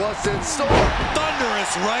opponent. What's in store?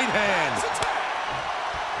 Thunderous right hand.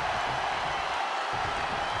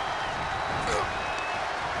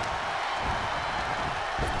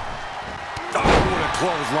 Oh, what a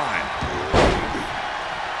clothesline.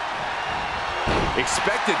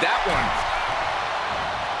 Expected that one.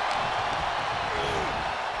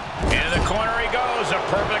 Into the corner he goes, a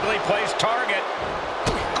perfectly placed target.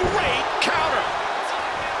 Great counter.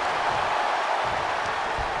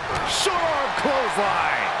 Short arm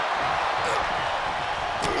clothesline.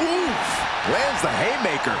 Oof. Lands the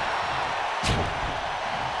haymaker.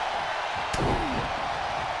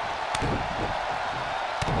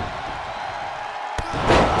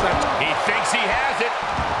 He thinks he has it.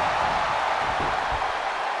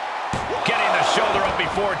 Getting the shoulder up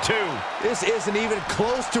before two. This isn't even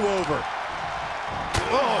close to over.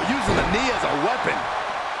 Oh, using the knee as a weapon.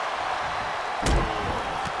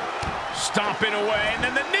 Stomping away, and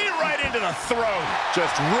then the knee right into the throat.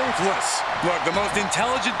 Just ruthless. Look, the most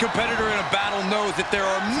intelligent competitor in a battle knows that there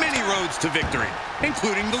are many roads to victory,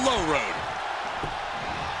 including the low road.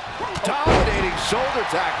 Dominating shoulder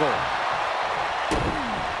tackle.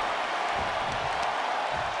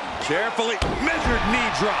 Carefully measured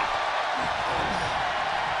knee drop.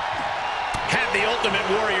 Had the Ultimate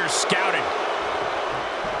Warrior scouted.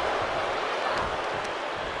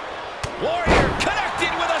 Warrior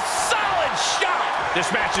connected with a solid shot.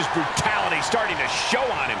 This match's brutality starting to show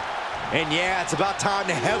on him. And yeah, it's about time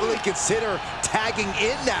to heavily consider tagging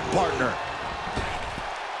in that partner.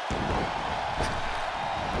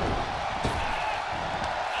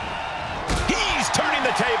 He's turning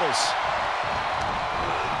the tables.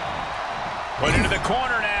 Put into the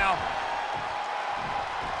corner now.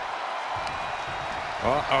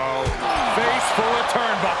 Uh-oh. Face full of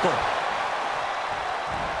turnbuckle.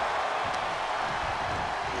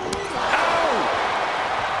 Ow!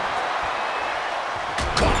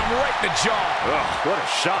 Caught him right in the jaw. Ugh, what a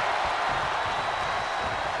shot.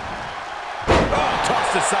 Oh,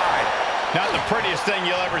 tossed aside. Not the prettiest thing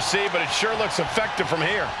you'll ever see, but it sure looks effective from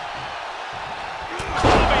here.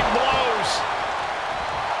 Clubbing blows.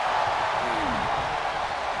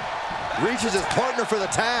 Reaches his partner for the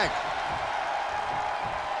tag.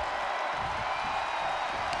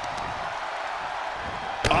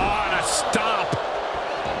 Oh, and a stomp.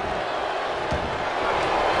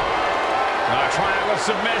 Triangle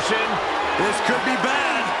submission. This could be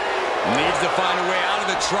bad. Needs to find a way out of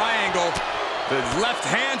the triangle. The left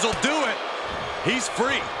hands will do it. He's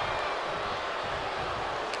free.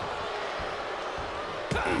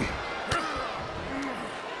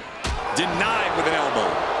 Denied with an elbow.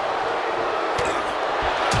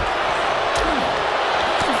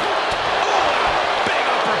 Big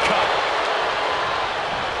uppercut.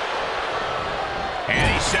 And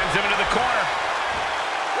he sends him into the corner.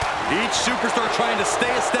 Each superstar trying to stay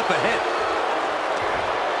a step ahead.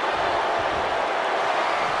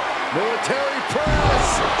 Military press.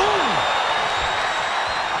 Ooh.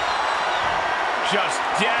 Just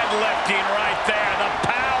deadlifting right there. The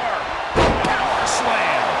power. Power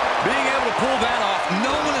slam. Being able to pull that off,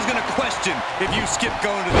 no one is going to question if you skip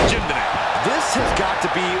going to the gym today. This has got to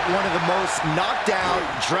be one of the most knockdown,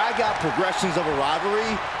 drag-out progressions of a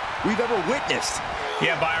rivalry we've ever witnessed.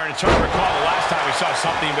 Yeah, Byron, it's hard to recall the last time we saw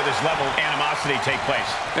something with this level of animosity take place.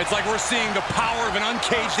 It's like we're seeing the power of an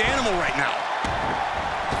uncaged animal right now.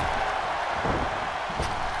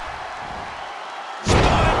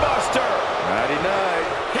 Spinebuster. Nighty-night.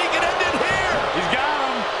 He can end it here. He's got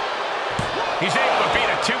him. He's able to beat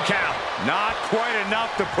a 2 count. Not quite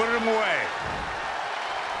enough to put him away.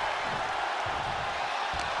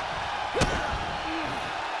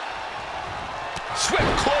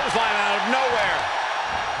 Swift clothesline out of nowhere.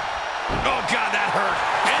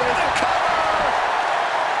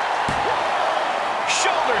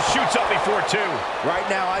 shoots up before two. Right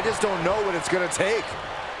now, I just don't know what it's going to take.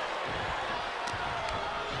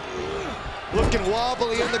 Looking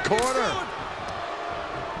wobbly in the corner.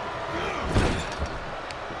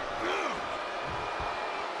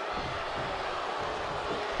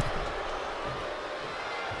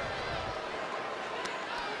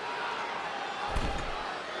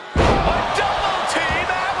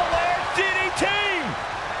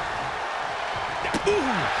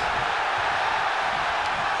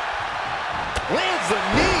 Lands the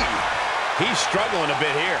knee. He's struggling a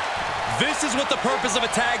bit here. This is what the purpose of a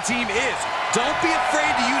tag team is. Don't be afraid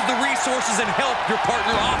to use the resources and help your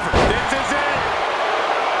partner offers. This is it.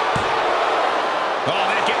 Oh,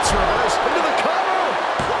 that gets reversed into the cover.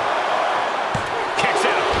 Kicks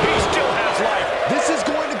out. He still has life. This is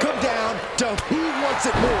going to come down to who wants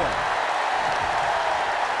it more.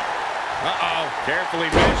 Uh-oh. Carefully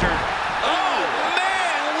measured. Oh,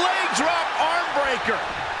 man. Leg drop arm breaker.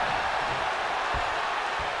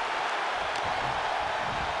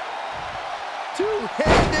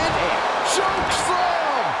 Two-handed choke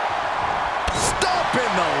slam. Stop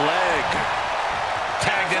in the leg.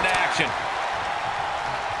 Tagged into action.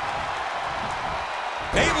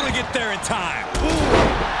 Able to get there in time.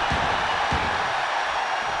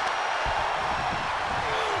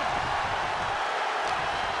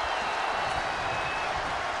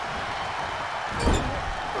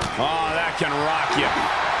 Oh, that can rock you.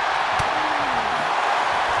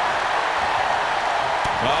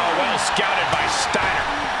 Oh, well scouted by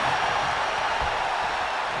Steiner.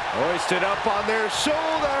 Hoisted up on their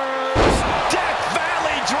shoulders. Death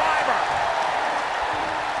Valley driver.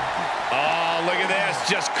 Oh, look at this.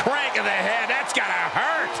 Just cranking the head. That's gotta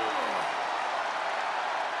hurt.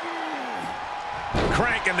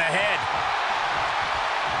 Cranking the head.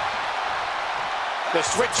 The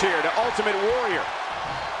switch here to Ultimate Warrior.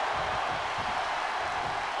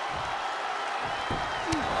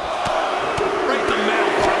 Right the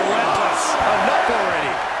mouth. Relentless. Enough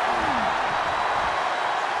already.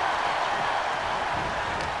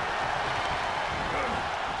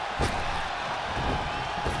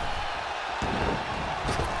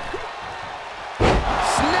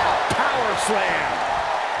 Snap power slam.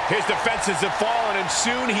 His defenses have fallen, and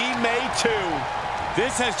soon he may too.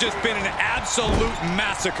 This has just been an absolute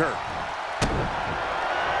massacre.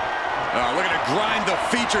 Looking to grind the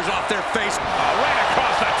features off their face. Right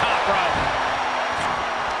across the top rope.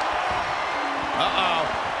 Uh-oh.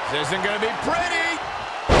 This isn't going to be pretty.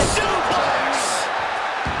 Suplex.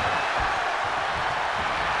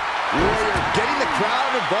 Warrior getting the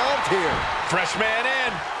crowd involved here. Fresh man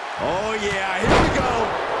in. Oh, yeah. Here we go.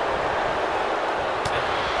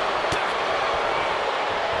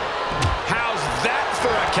 How's that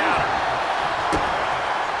for a counter?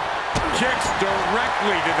 Kicks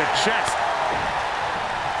directly to the chest.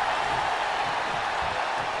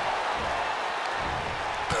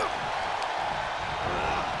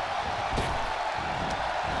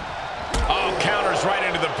 Oh, counters right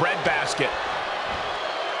into the breadbasket.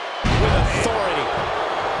 With authority.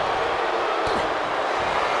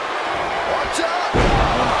 Watch out.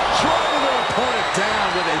 Driving their opponent down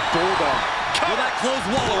with a bulldog. Will that close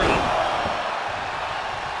Waller out?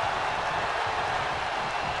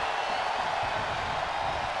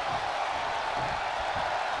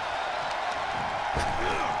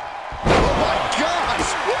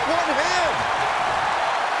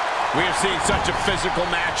 We have seen such a physical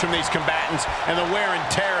match from these combatants, and the wear and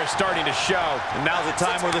tear is starting to show. And now's the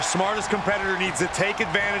time where the smartest competitor needs to take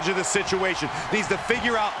advantage of the situation, needs to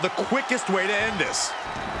figure out the quickest way to end this.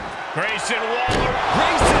 Grayson Waller.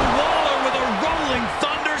 Grayson Waller with a rolling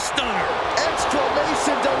thunder stunner.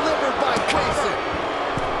 Exclamation delivered by Grayson.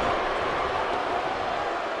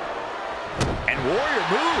 And Warrior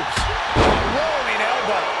moves. A rolling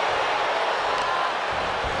elbow.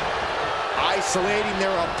 Isolating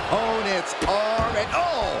their opponent's arm, and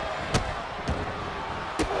oh!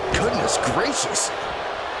 Goodness gracious.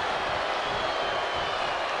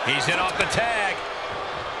 He's in off the tag.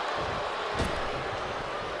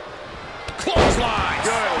 Clothesline.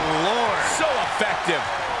 Good Lord. So effective.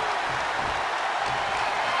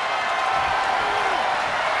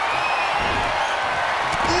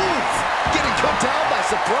 Oof! Getting cut down by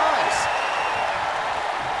surprise.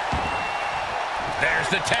 There's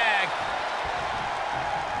the tag.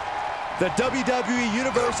 The WWE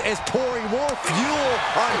Universe is pouring more fuel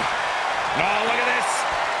on... Oh, look at this.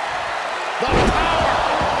 The power.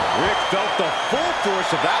 Rick felt the full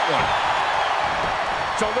force of that one.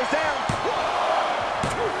 Shoulders down.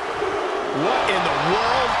 What in the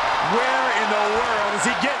world? Where in the world is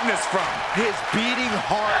he getting this from? His beating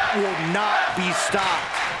heart will not be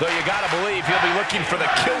stopped. Though you gotta believe he'll be looking for the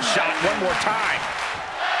kill shot one more time.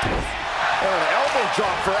 An elbow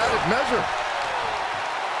drop for added measure.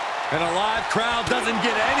 And a live crowd doesn't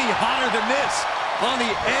get any hotter than this. On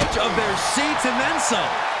the edge of their seats and then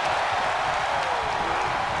some.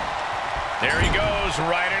 There he goes,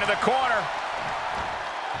 right into the corner.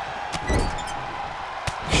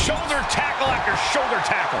 Shoulder tackle after shoulder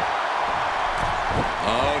tackle.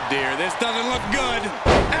 Oh dear, this doesn't look good.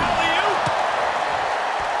 Alley-oop!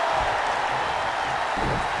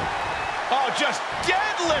 Oh, just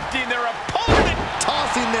deadlifting their opponent.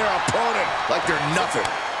 Tossing their opponent like they're nothing.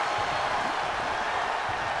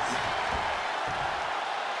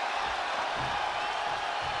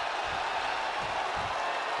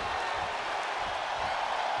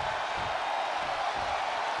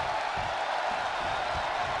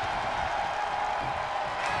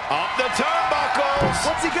 Up the turnbuckles.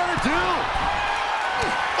 What's he gonna do?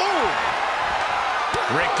 Oh!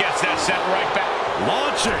 Rick gets that set right back.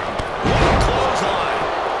 Launching. What a clothesline.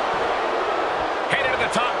 Headed to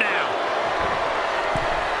the top now.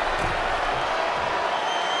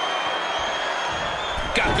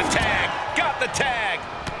 Got the tag. Got the tag.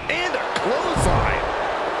 And a clothesline.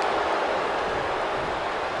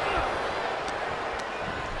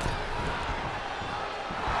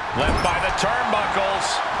 Left by the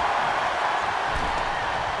turnbuckles.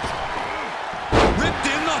 Ripped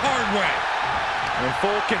in the hard way. In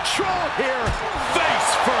full control here. Face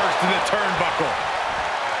first in the turnbuckle.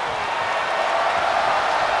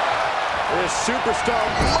 This superstar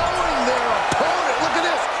mowing their opponent. Look at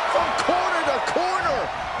this. From corner to corner.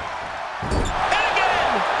 And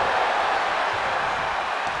again.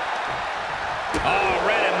 Oh,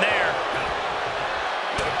 red in there.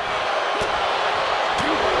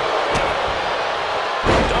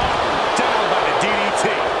 Down by the DDT.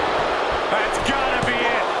 That's gotta be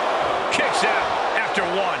it. Kicks out after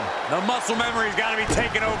one. The muscle memory's gotta be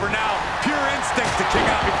taken over now. Pure instinct to kick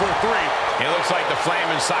out before three. It looks like the flame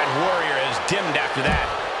inside Warrior has dimmed after that.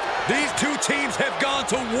 These two teams have gone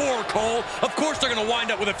to war, Cole. Of course they're gonna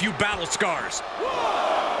wind up with a few battle scars.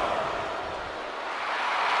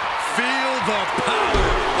 Feel the power.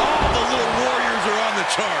 All the little warriors are on the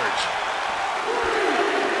charge.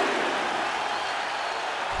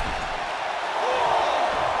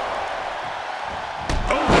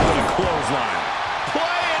 Clothesline.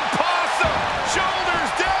 Playing possum.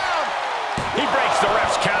 Shoulders down. He breaks the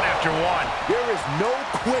ref's count after one. There is no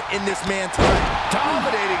quit in this man tonight.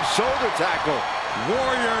 Dominating shoulder tackle.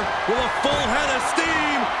 Warrior with a full head of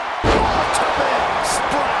steam. Ultimate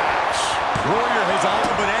splash. Warrior has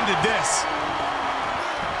all but ended this.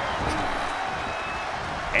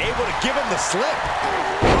 Able to give him the slip.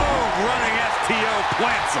 Boom, running STO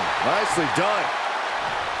plants him. Nicely done.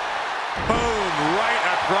 Boom, right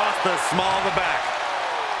across the small of the back.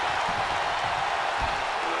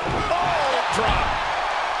 Oh, drop.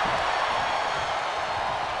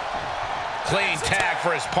 Clean tag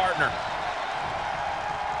for his partner.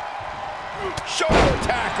 Shoulder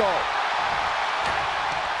tackle.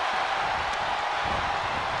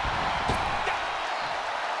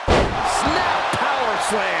 Snap power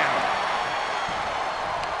slam.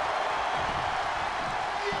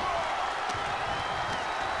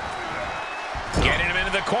 Getting him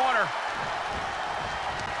into the corner.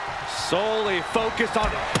 Solely focused on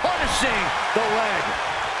punishing the leg.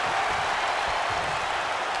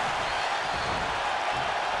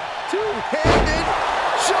 Two-handed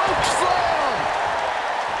choke slam.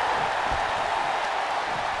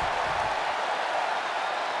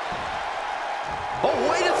 Oh,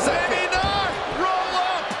 wait a second. Maybe not. Roll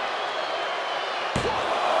up.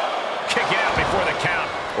 Kick it out before the count.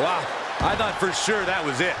 Wow, I thought for sure that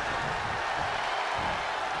was it.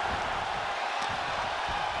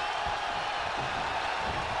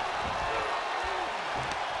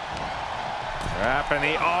 Wrapping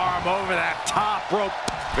the arm over that top rope.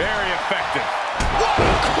 Very effective. What a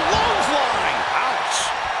clothesline. Ouch.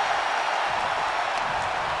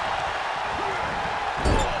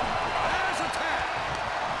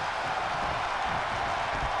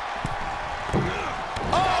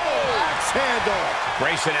 Oh, axe handle.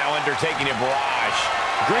 Grayson now undertaking a barrage.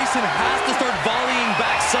 Grayson has to start volleying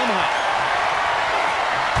back somehow.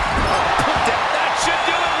 Put down. That should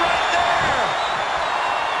do it right there.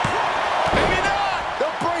 Maybe not. The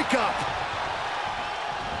breakup.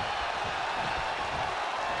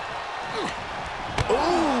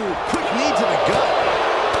 Ooh, quick knee to the gut.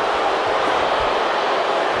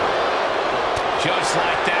 Just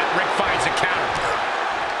like that, Rick finds a counter.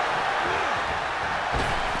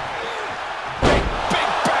 Big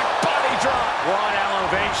back body drop.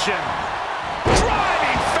 submission.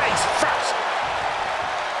 Driving face first.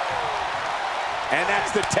 And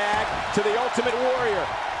that's the tag to the Ultimate Warrior.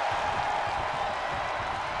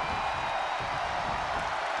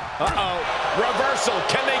 Uh-oh. Reversal.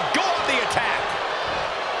 Can they go on the attack?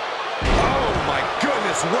 Oh my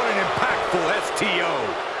goodness, what an impactful STO.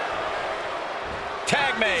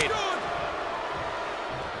 Tag made.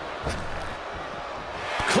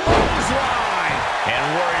 Clothesline. And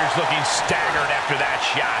Warrior's looking staggered after that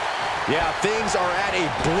shot. Yeah, things are at a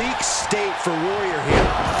bleak state for Warrior here.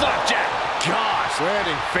 Flapjack. Gosh,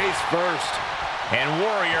 landing face first. And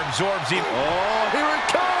Warrior absorbs him. Oh, here it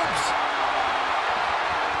comes!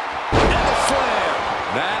 And the slam.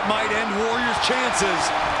 That might end Warrior's chances.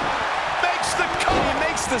 Makes the cut. He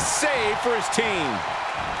makes the save for his team.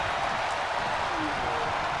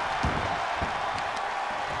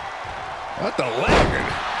 What the leg?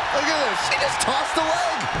 Look at this. She just tossed the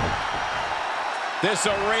leg. This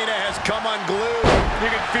arena has come unglued. You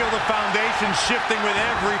can feel the foundation shifting with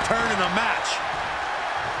every turn in the match.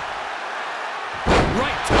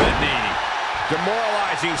 Right to the knee.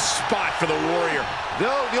 Demoralizing spot for the Warrior.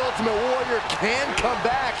 Though the Ultimate Warrior can come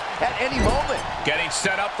back at any moment. Getting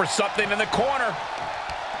set up for something in the corner.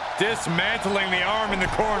 Dismantling the arm in the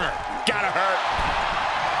corner. Gotta hurt.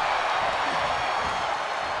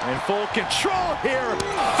 In full control here.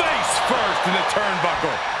 Face first in the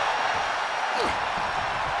turnbuckle.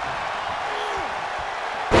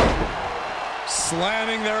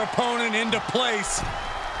 Slamming their opponent into place.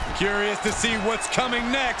 Curious to see what's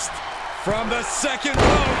coming next. From the second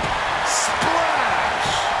rope. Splash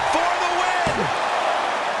for the win.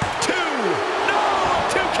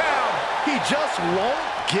 2 count. He just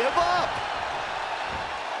won't give up.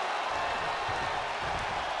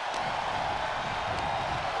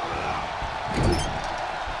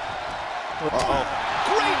 Uh-oh.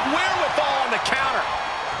 Great wherewithal on the counter.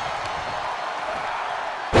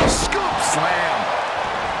 Scoop slam.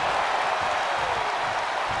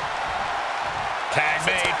 Tag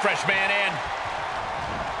made, fresh man in.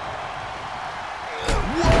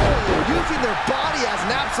 Whoa, using their body as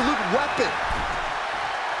an absolute weapon.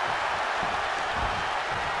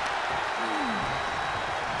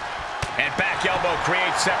 And back elbow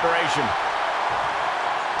creates separation.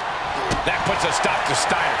 That puts a stop to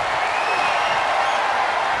Steiner.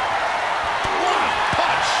 What a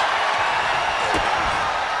punch!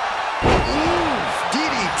 Ooh,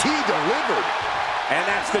 DDT delivered. And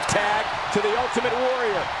that's the tag to the Ultimate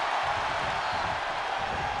Warrior.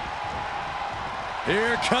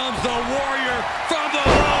 Here comes the Warrior from the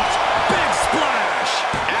ropes. Big splash.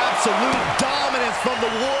 Absolute dominance from the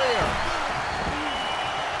Warrior.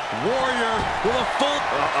 Warrior with a full...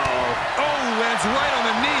 Oh, lands right on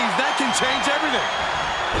the knees. That can change everything.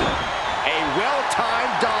 A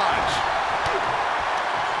well-timed dodge.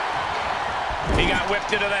 He got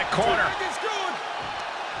whipped into that corner.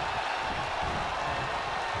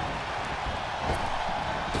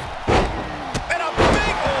 And a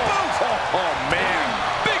big boot. Oh, man.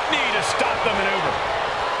 Big knee to stop the maneuver.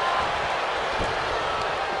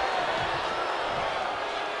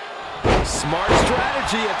 Smart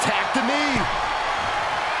strategy, attack the knee.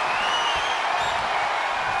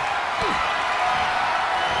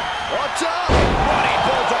 Watch out! Running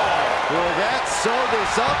bulldog. Will that sew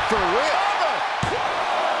this up for real?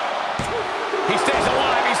 He stays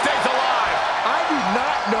alive. He stays alive. I do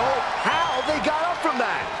not know how they got up from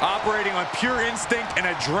that. Operating on pure instinct and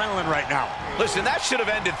adrenaline right now. Listen, that should have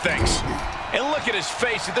ended things. And look at his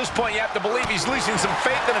face. At this point, you have to believe he's losing some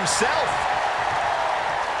faith in himself.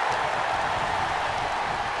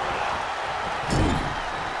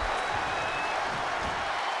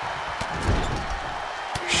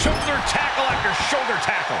 Shoulder tackle after shoulder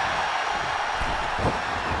tackle.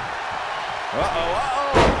 Uh-oh,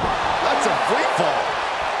 uh-oh. That's a free fall.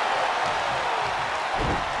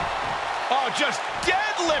 Oh, just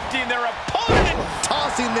deadlifting their opponent.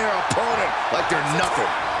 Tossing their opponent like they're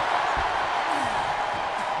nothing.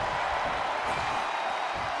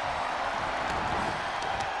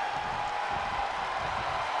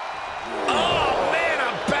 Oh, man,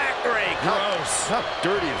 a backbreak. Gross. How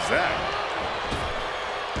dirty is that?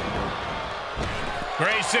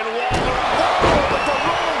 Grayson Waller. Oh, but the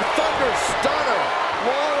Rolling Thunder stunner.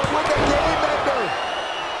 Waller with the game ender.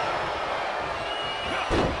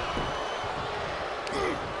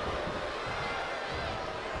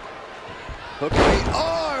 Okay,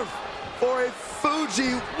 arm for a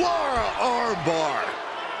Fujiwara armbar.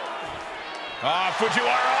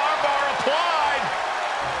 Fujiwara armbar applied.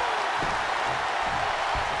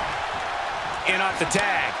 In off the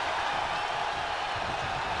tag.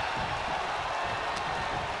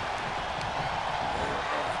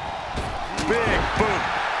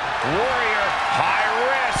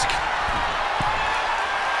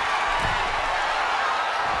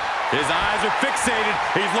 His eyes are fixated.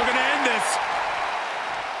 He's looking to end this.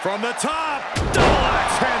 From the top, double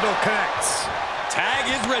axe handle connects. Tag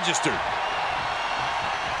is registered.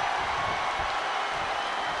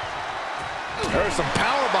 There's some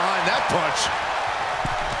power behind that punch.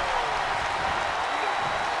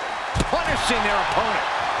 Punishing their opponent.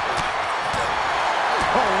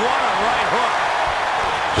 Oh, what a right hook.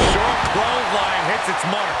 Short clothesline hits its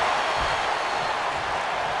mark.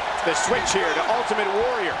 The switch here to Ultimate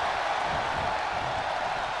Warrior.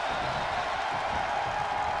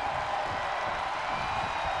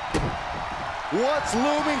 What's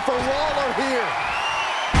looming for Waller here?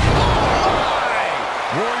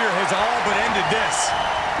 Warrior has all but ended this.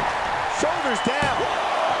 Shoulders down.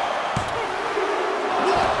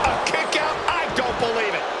 What a kick out. I don't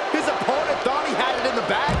believe it. His opponent thought he had it in the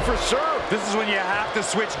bag for sure. This is when you have to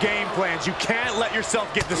switch game plans. You can't let yourself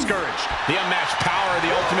get discouraged. The unmatched power of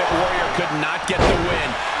the Ultimate Warrior could not get the win.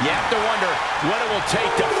 You have to wonder what it will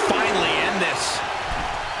take to finally end this.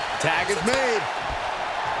 Tag is made.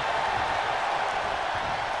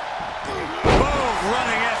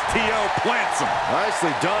 Running STO plants him.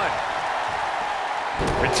 Nicely done.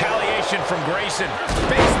 Retaliation from Grayson.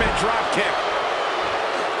 Basement drop kick.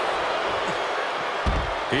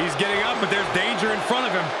 He's getting up, but there's danger in front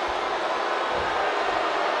of him.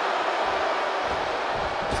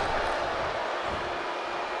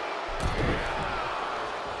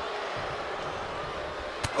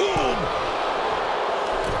 Boom.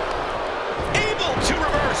 Able to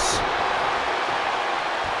reverse.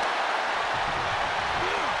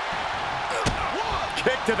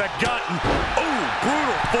 Kick to the gut. Ooh,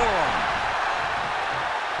 brutal forearm.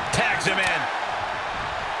 Tags him in.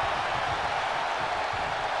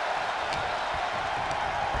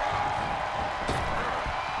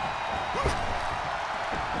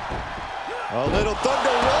 A little thunder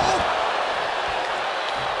roll.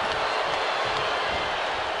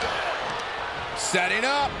 Setting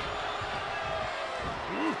up.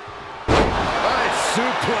 Nice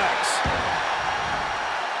suplex.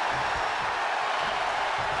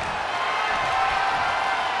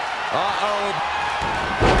 Uh-oh.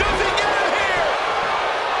 Does he get it here?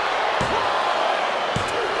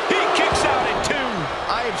 He kicks out at 2.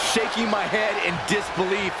 I am shaking my head in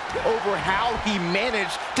disbelief over how he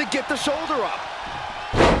managed to get the shoulder up.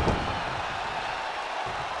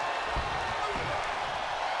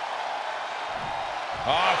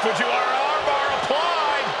 Fujiwara armbar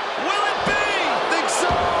applied. Will it be? I think so.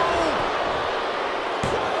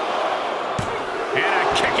 And a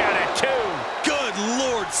kick out at 2. Good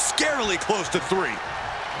Lord, scarily close to 3.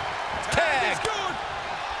 Tag.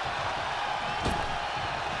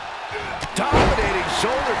 Dominating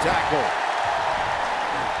shoulder tackle.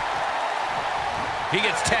 He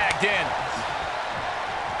gets tagged in.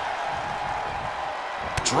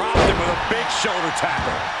 Dropped him with a big shoulder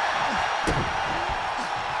tackle.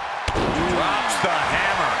 Drops the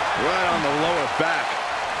hammer. Right on the lower back.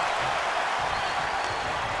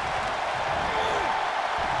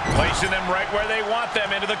 Placing them right where they want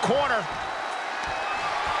them, into the corner.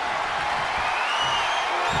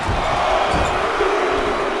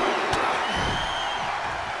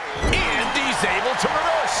 And he's able to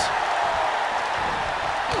reverse.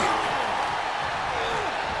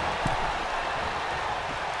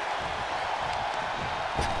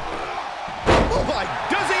 Oh my,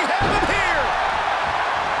 does he have him here?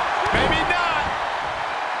 Maybe not.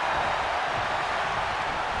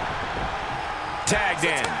 Tagged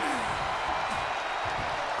in.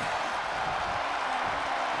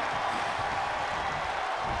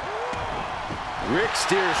 Rick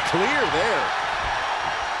steers clear there.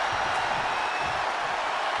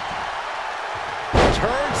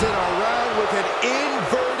 Turns it around with an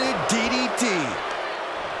inverted DDT.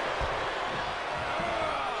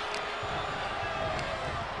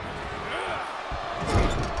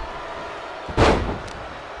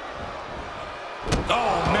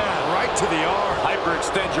 Oh, man, right to the arm.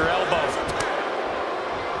 Hyperextend your elbow.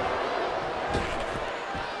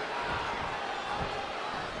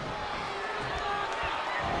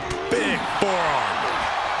 Big forearm.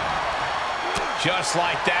 Just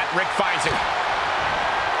like that, Rick finds it.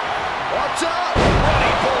 Watch out!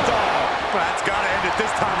 Running bulldog. That's got to end it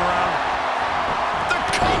this time around.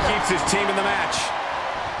 He keeps his team in the match.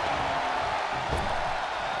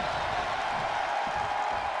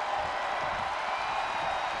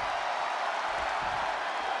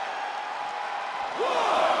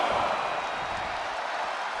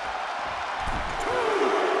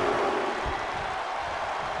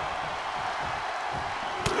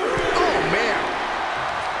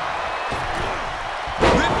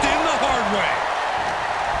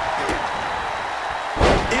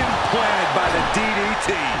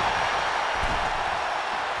 royalty.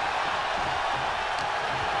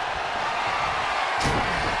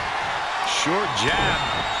 Short jab.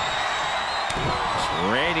 Just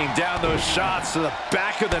raining down those shots to the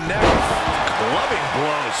back of the neck. Clubbing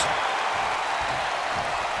blows.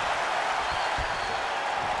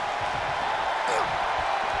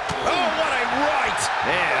 Oh, what a right.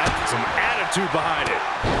 Man, that's some attitude behind it.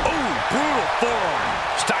 Oh, brutal forearm.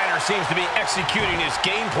 Steiner seems to be executing his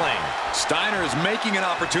game plan. Steiner is making an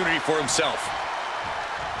opportunity for himself.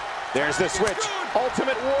 There's the switch.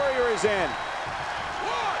 Ultimate Warrior is in.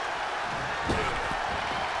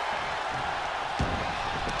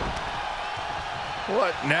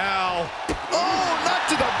 What now? Oh, not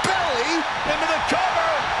to the belly. Into the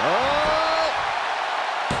cover. Oh.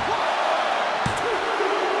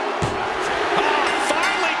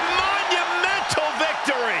 Finally, monumental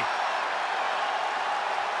victory.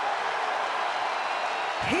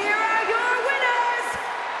 Here are your winners,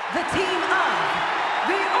 the team of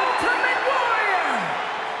the Ultimate Warrior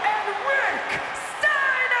and Rick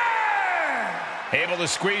Steiner. Able to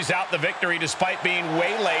squeeze out the victory despite being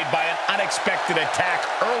waylaid by an unexpected attack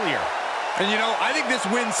earlier. And you know, I think this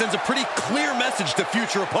win sends a pretty clear message to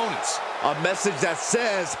future opponents. A message that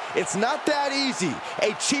says it's not that easy.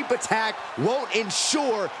 A cheap attack won't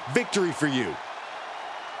ensure victory for you.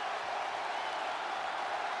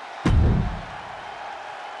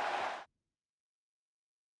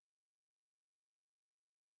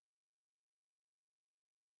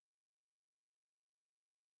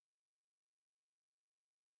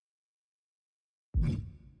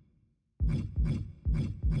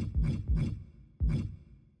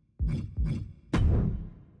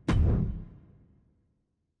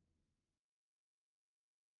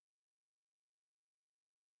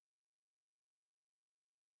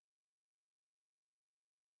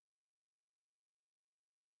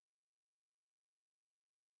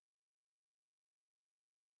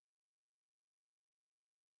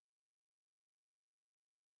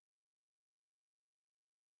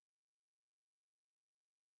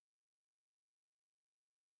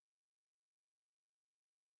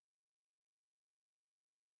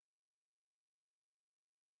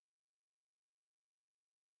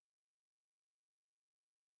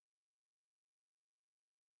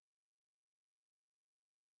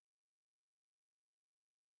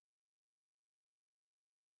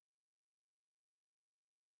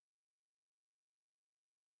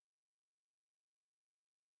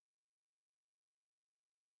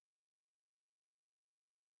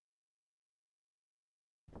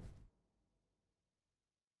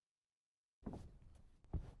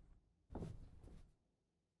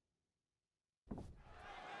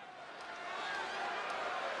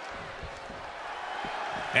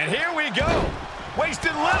 And here we go.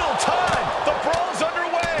 Wasting little time. The brawl's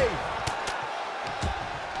underway.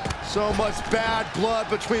 So much bad blood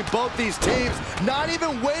between both these teams, not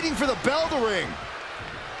even waiting for the bell to ring.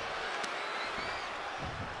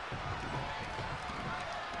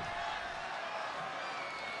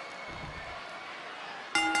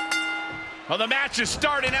 Well, the match is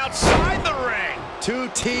starting outside the ring. Two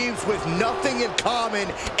teams with nothing in common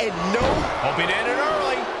and no... Hoping to end it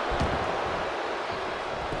early.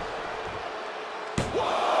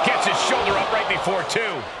 Gets his shoulder up right before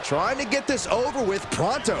two. Trying to get this over with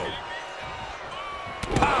pronto.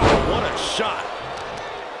 Pow, what a shot.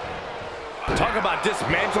 Talk about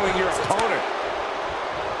dismantling your opponent.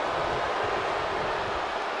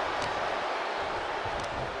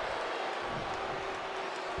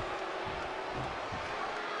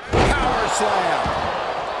 Power slam.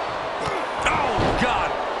 Oh,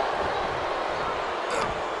 God.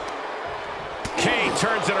 Kane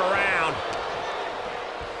turns it around.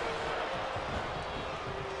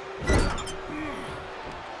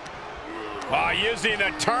 Using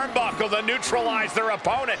the turnbuckle to neutralize their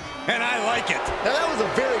opponent. And I like it. Now that was a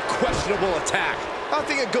very questionable attack. I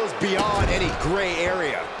think it goes beyond any gray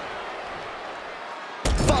area.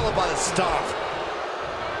 Followed by the stomp.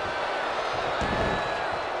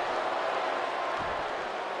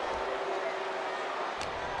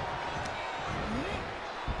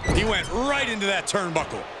 He went right into that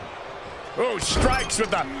turnbuckle. Oh, strikes with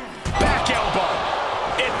the back elbow.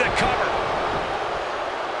 In the cover.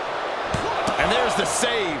 And there's the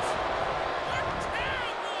save.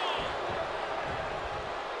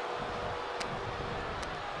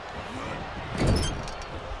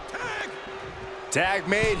 Tag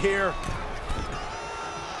made here.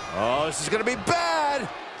 Oh, this is going to be bad.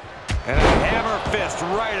 And a hammer fist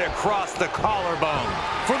right across the collarbone.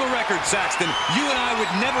 For the record, Saxton, you and I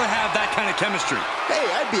would never have that kind of chemistry. Hey,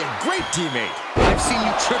 I'd be a great teammate. I've seen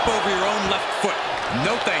you trip over your own left foot.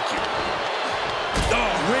 No, thank you.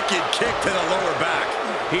 Oh, wicked kick to the lower back.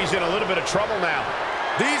 He's in a little bit of trouble now.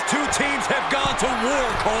 These two teams have gone to war,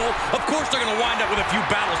 Cole. Of course they're going to wind up with a few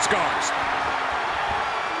battle scars.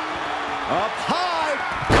 Up high,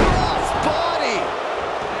 cross body.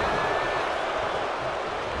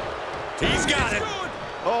 He's got it.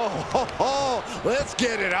 Oh, ho, ho. Let's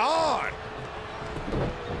get it on.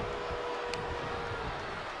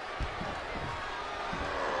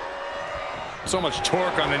 So much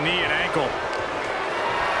torque on the knee and ankle.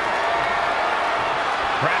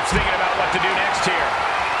 Perhaps thinking about what to do next here.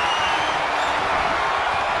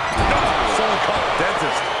 Someone call a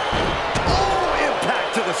dentist. Oh,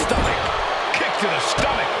 impact to the stomach. Kick to the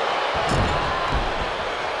stomach.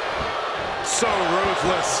 So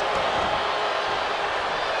ruthless.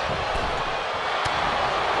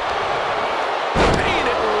 Paying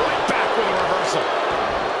it right back with a reversal.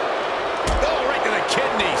 Oh, right to the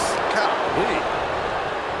kidneys. Golly.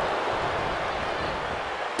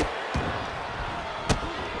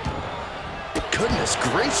 Goodness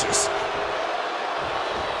gracious.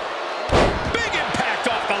 Big impact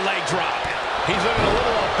off the leg drop. He's looking a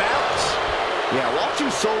little off balance. Yeah, watching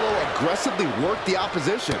Solo aggressively work the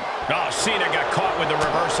opposition. Oh, Cena got caught with the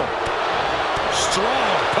reversal.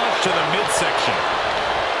 Strong punch to the midsection.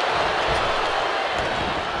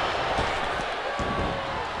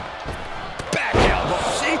 Back elbow.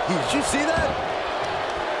 Jeez, you see that?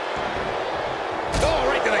 Oh,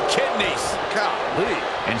 right to the kidneys. Golly.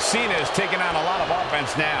 And Cena is taking on a lot of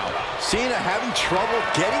offense now. Cena having trouble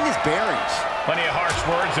getting his bearings. Plenty of harsh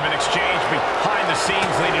words have been exchanged behind the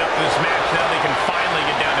scenes leading up to this match. Now they can finally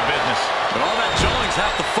get down to business. But all that jawing's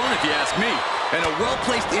half the fun, if you ask me. And a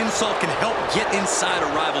well-placed insult can help get inside a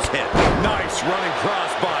rival's head. Nice running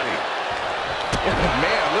crossbody.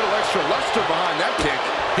 Man, a little extra luster behind that kick.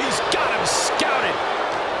 He's got him scouted.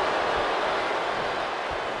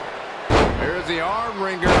 There's the arm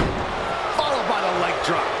wringer, followed by the leg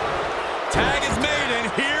drop. Tag is made,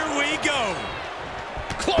 and here we go.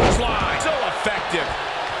 Clothesline. So effective.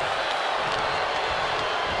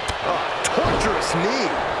 Torturous knee.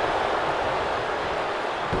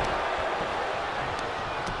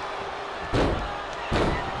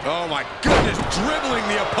 Oh, my goodness, dribbling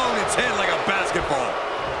the opponent's head like a basketball.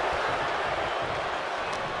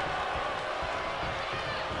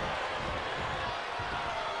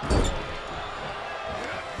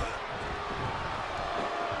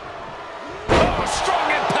 Oh, strong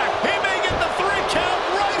impact. He may get the 3 count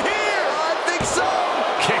right here. I think so.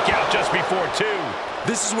 Kick out just before 2.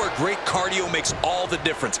 This is where great cardio makes all the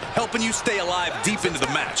difference, helping you stay alive deep into the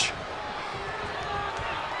match.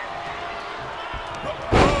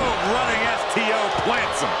 Running STO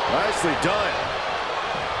plants him. Nicely done.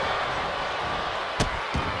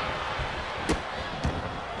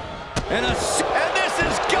 And this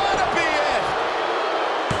is gonna be it.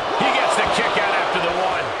 He gets the kick out after the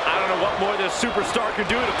 1. I don't know what more this superstar can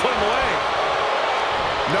do to put him away.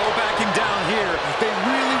 No backing down here. They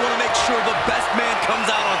really want to make sure the best man comes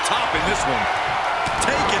out on top in this one.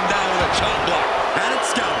 Taken down with a chop block. Had it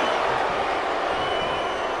scouted.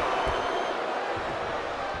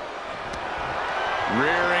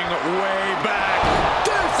 Rearing way back.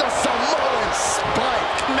 There's a Samoan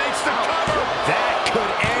spike. Makes the cover. That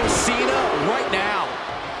could end Cena right now.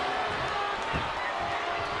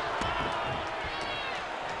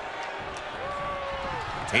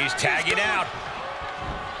 He's tagging out.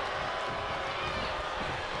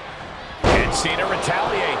 And Cena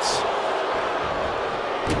retaliates.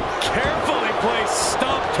 Carefully placed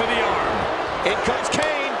stomp to the arm. In comes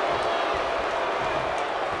Kane.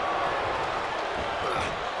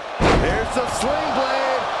 There's the sling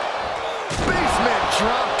blade. Basement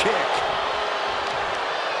drop kick.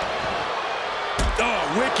 Oh,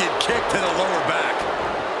 wicked kick to the lower back.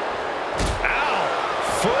 Ow.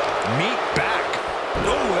 Foot meet back.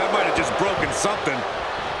 Oh, that might have just broken something.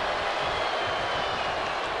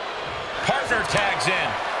 Partner tags in.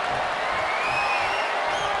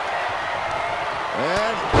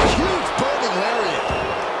 And huge burning lariat.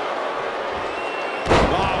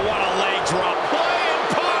 Oh, what a leg drop. Flying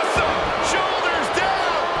possum. Shoulders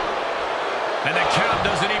down. And the count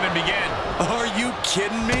doesn't even begin. Are you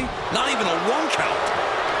kidding me? Not even a 1 count.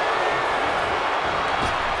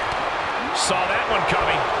 Saw that one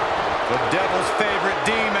coming. The devil's favorite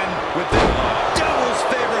demon with the devil's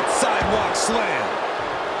favorite sidewalk slam.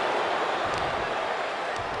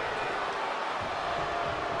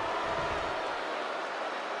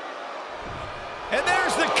 And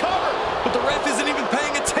there's the cover. But the ref isn't even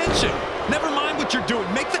paying attention. Never mind what you're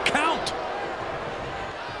doing. Make the count.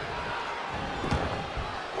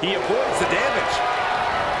 He avoids the damage.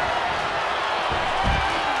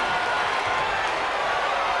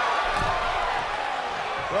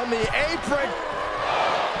 the apron.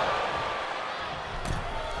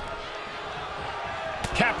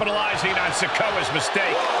 Capitalizing on Sikoa's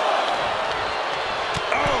mistake.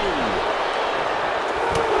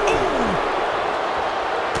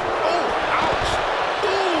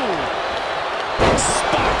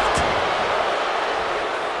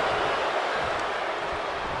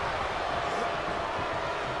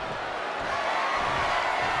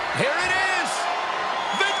 Here it is!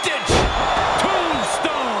 Vintage!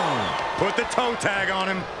 Tombstone! Put the toe tag on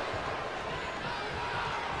him.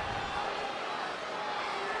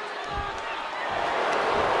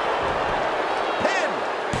 Pin!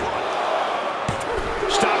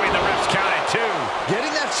 Stopping the ref's count at 2.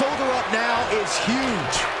 Getting that shoulder up now is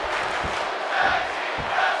huge.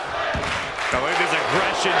 Oh, look at this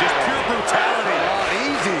aggression, just pure brutality.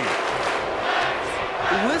 Easy.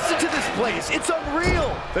 Listen to this place. It's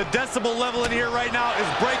unreal. The decibel level in here right now is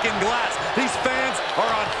breaking glass. These fans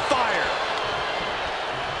are on fire.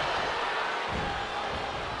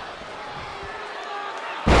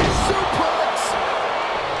 Suplex.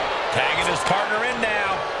 Tagging his partner in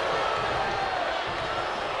now.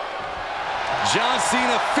 John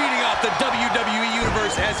Cena feeding off the WWE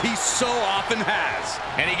Universe as he so often has.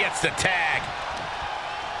 And he gets the tag.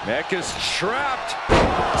 Neck is trapped.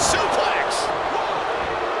 Suplex!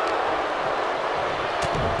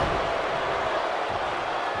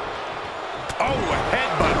 Oh, a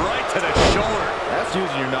headbutt right to the shoulder. That's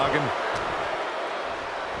using your noggin.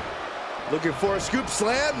 Looking for a scoop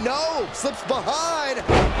slam. No. Slips behind.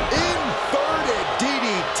 Inverted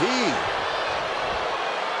DDT.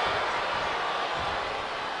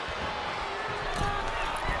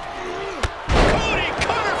 Cody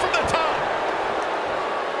Cutter from the top.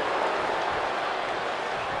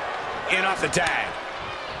 In off the tag.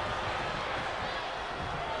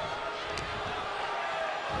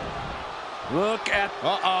 Look at...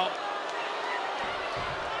 Uh-oh.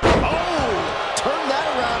 Oh! Turned that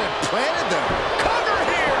around and planted them. Cover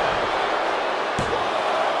here!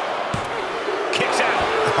 Kicks out.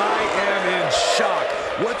 I am in shock.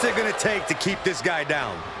 What's it going to take to keep this guy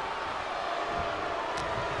down?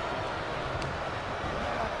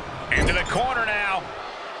 Into the corner now.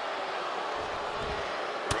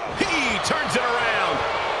 He turns it around.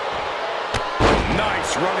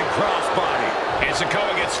 Nice running crossbody. And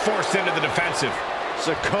Sikoa gets forced into the defensive.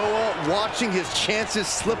 Sikoa watching his chances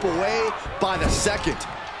slip away by the second.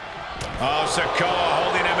 Oh, Sikoa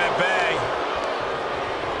holding him at bay.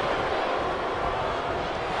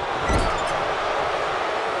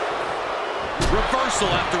 Reversal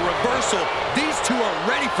after reversal. These two are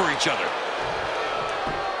ready for each other.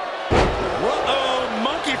 Uh-oh,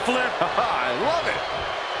 monkey flip. I love it.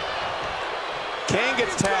 Kane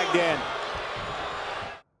gets tagged in.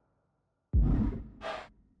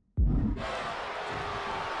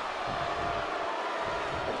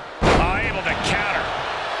 Able to counter.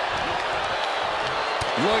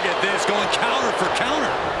 Look at this, going counter for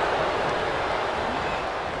counter.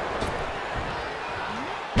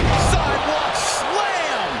 Sidewalk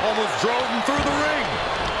slam. Almost drove him through the ring.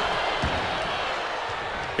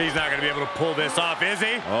 He's not going to be able to pull this off, is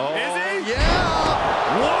he? Oh, is he?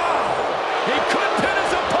 yeah. Whoa! He could pin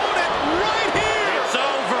his opponent right here. It's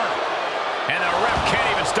over. And the ref can't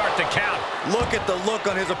even start the count. Look at the look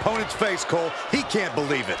on his opponent's face, Cole. He can't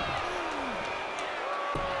believe it.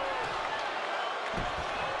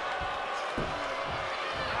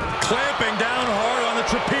 Clamping down hard on the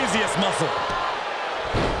trapezius muscle.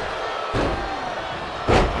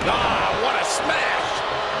 Ah, what a smash.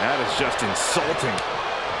 That is just insulting.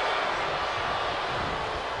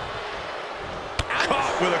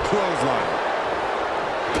 Caught with a clothesline.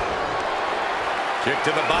 Kick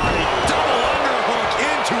to the body. Double underhook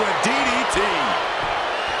into a DDT.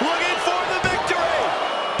 Looking for the victory.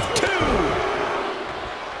 2.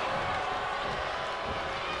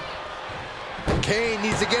 Kane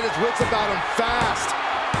needs to get his wits about him fast.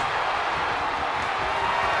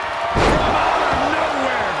 From out of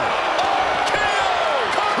nowhere.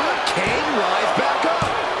 Could Kane rise back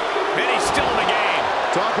up? And he's still in the game.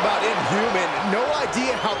 Talk about inhuman. No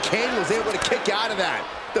idea how Kane was able to kick out of that.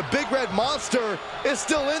 The big red monster is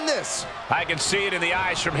still in this. I can see it in the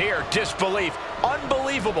eyes from here. Disbelief.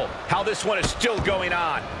 Unbelievable how this one is still going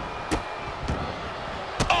on.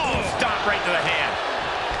 Oh, stop right to the hand.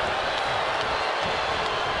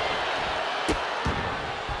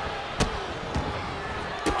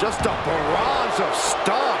 Just a barrage of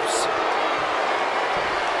stomps.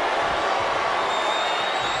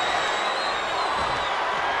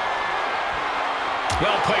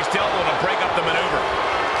 Well-placed elbow to break up the maneuver.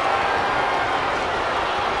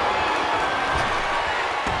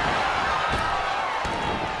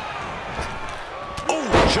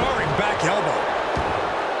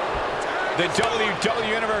 The WWE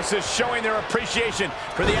Universe is showing their appreciation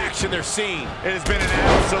for the action they're seeing. It has been an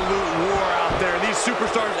absolute war out there. These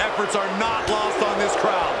superstars' efforts are not lost on this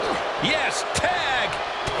crowd. Yes, tag!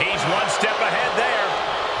 He's one step ahead there.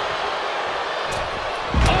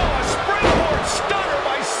 Oh, a springboard stunner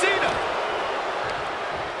by Cena.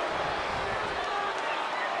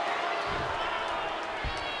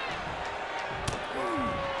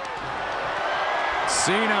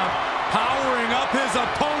 Cena powering up his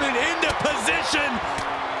opponent into position.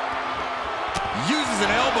 Uses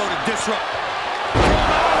an elbow to disrupt.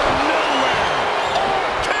 From out of nowhere.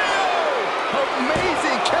 KO!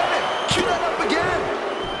 Amazing, Kevin. Cue that up again.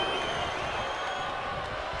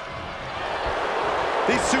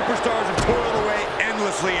 These superstars have toiled away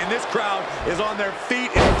endlessly, and this crowd is on their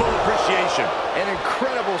feet in full appreciation. An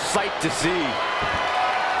incredible sight to see.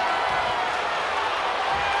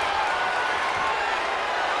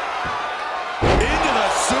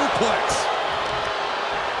 Suplex.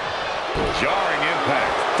 Jarring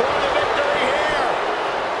impact. For the victory here.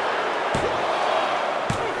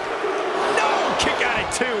 No! Kick out at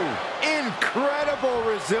 2. Incredible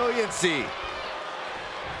resiliency.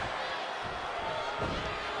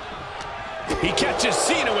 He catches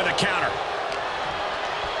Cena with a counter.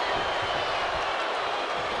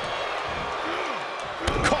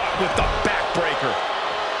 Caught with the backbreaker.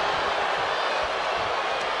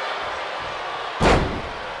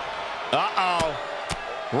 Uh-oh.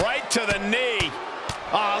 Right to the knee.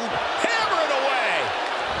 Hammer it away.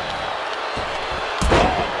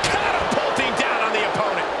 Oh, catapulting down on the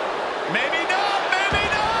opponent. Maybe not, maybe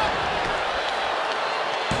not.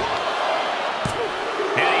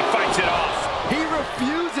 And he fights it off. He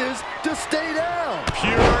refuses to stay down.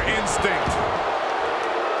 Pure instinct.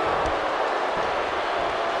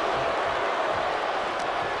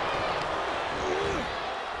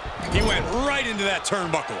 He went right into that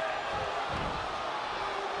turnbuckle.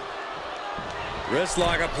 Wrist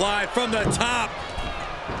lock applied from the top.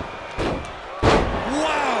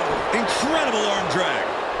 Wow! Incredible arm drag.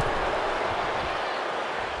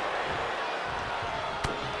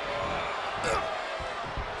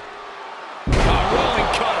 A rolling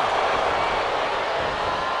cutter.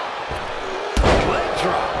 Leg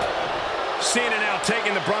drop. Cena now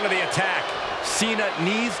taking the brunt of the attack. Cena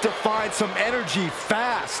needs to find some energy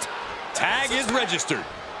fast. Tag is registered.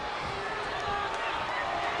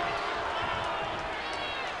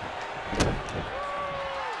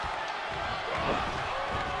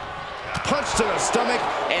 Punch to the stomach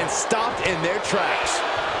and stopped in their tracks.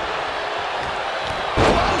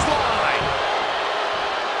 Clothesline.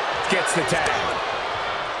 Gets the tag.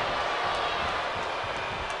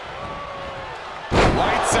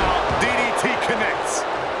 Lights out. DDT connects.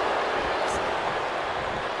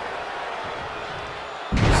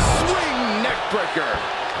 Swing neckbreaker.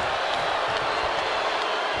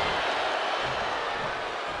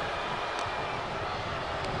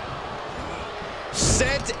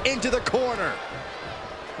 Sent into the corner.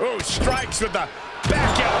 Oh, strikes with the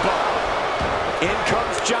back elbow. In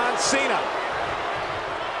comes John Cena.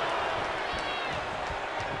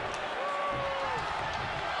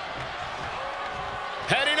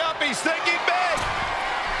 Heading up, he's thinking big.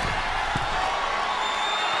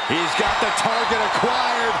 He's got the target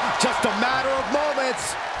acquired. Just a matter of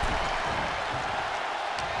moments.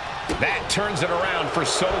 That turns it around for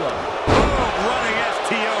Solo. Oh, running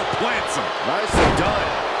STO plants him. Nicely done.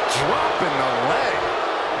 Dropping the leg.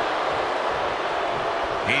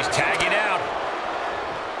 He's tagging out.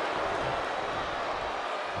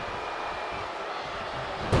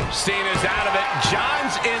 Cena's out of it.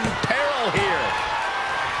 John's in peril here.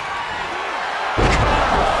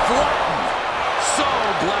 Flattened. So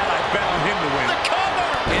glad I bet on him to win. The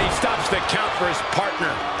cover! And he stops the count for his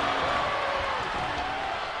partner.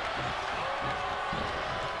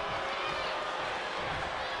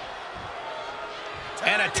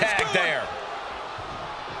 And a tag there.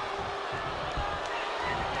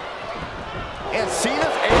 And Cena's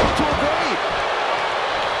able to evade.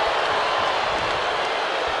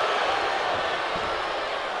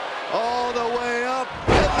 All the way up.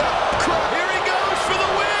 And the crowd. Here he goes for the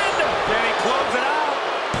win. Can he close it out?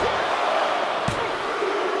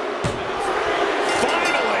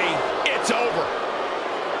 Finally, it's over.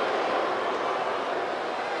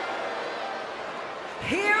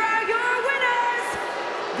 Here are your winners,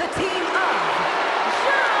 the team of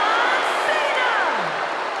John Cena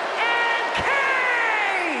and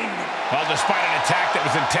Kane. Well, despite an attack that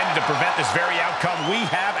was intended to prevent this very outcome, we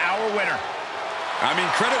have our winner. I mean,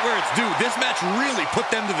 credit where it's due. This match really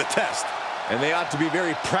put them to the test. And they ought to be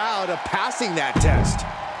very proud of passing that test.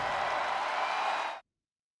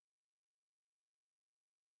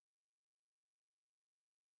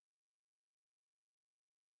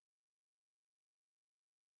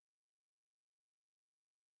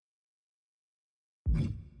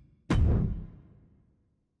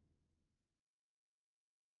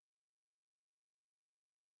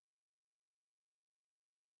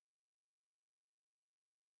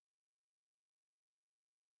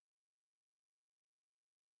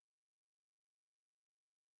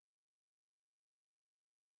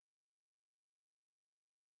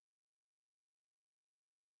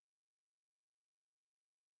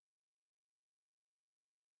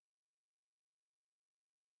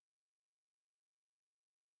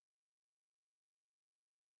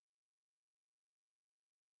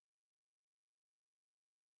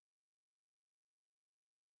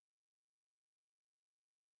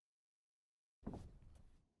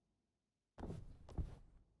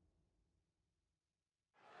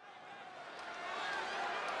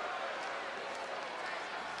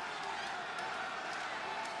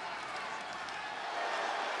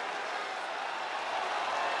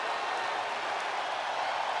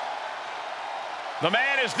 The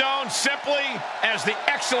man is known simply as the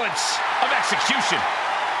excellence of execution.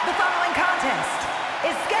 The following contest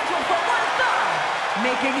is scheduled for one fall.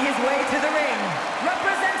 Making his way to the ring,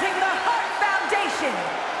 representing the Hart Foundation,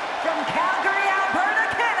 from Calgary, Alberta,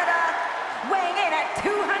 Canada, weighing in at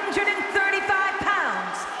 235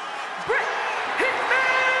 pounds, Bret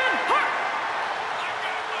Hitman Hart.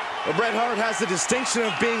 Well, Bret Hart has the distinction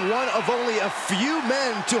of being one of only a few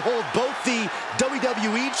men to hold both the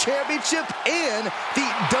WWE Championship and the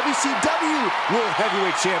WCW World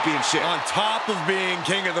Heavyweight Championship. On top of being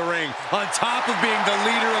king of the ring, on top of being the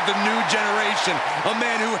leader of the new generation, a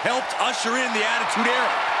man who helped usher in the Attitude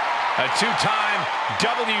Era. A two-time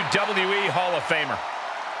WWE Hall of Famer.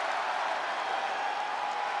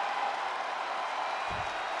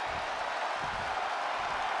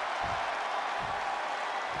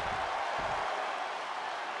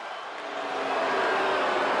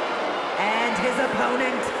 His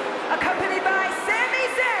opponent, accompanied by Sami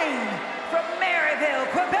Zayn from Maryville,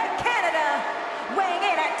 Quebec, Canada, weighing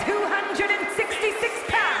in at 266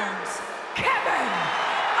 pounds, Kevin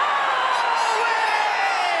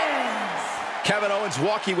Owens! Kevin Owens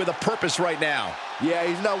walking with a purpose right now. Yeah,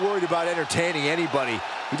 he's not worried about entertaining anybody.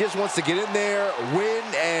 He just wants to get in there, win,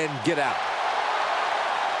 and get out.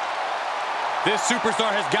 This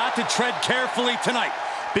superstar has got to tread carefully tonight,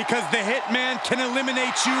 because the Hitman can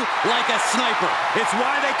eliminate you like a sniper. It's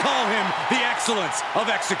why they call him the excellence of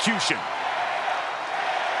execution.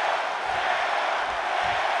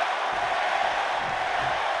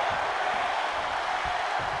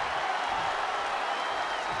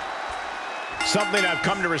 Something I've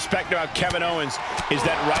come to respect about Kevin Owens is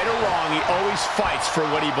that right or wrong, he always fights for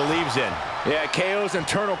what he believes in. Yeah, KO's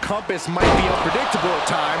internal compass might be unpredictable at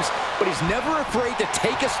times, but he's never afraid to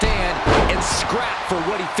take a stand and scrap for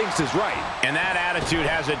what he thinks is right. And that attitude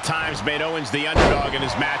has at times made Owens the underdog in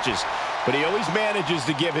his matches, but he always manages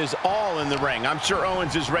to give his all in the ring. I'm sure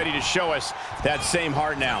Owens is ready to show us that same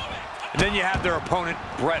heart now. And then you have their opponent,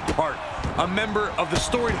 Bret Hart, a member of the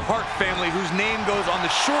storied Hart family whose name goes on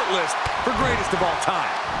the short list for greatest of all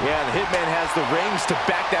time. Yeah, the Hitman has the rings to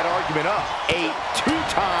back that argument up. A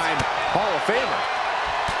two-time Hall of Famer.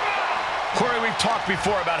 Corey, we've talked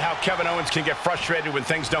before about how Kevin Owens can get frustrated when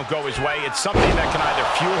things don't go his way. It's something that can either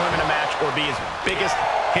fuel him in a match or be his biggest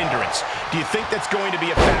hindrance. Do you think that's going to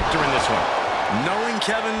be a factor in this one? Knowing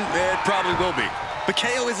Kevin, it probably will be. But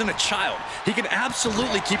KO isn't a child. He can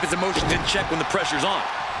absolutely keep his emotions in check when the pressure's on.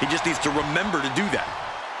 He just needs to remember to do that.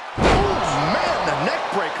 Oh, man, the neck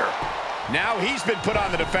breaker. Now he's been put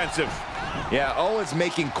on the defensive. Yeah, Owens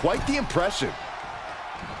making quite the impression.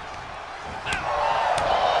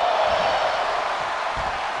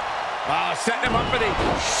 Setting him up for the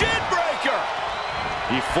shin breaker.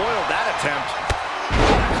 He foiled that attempt.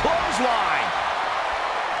 Clothesline.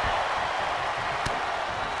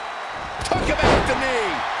 Took him out the knee.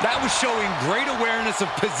 That was showing great awareness of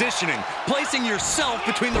positioning, placing yourself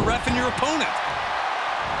between the ref and your opponent.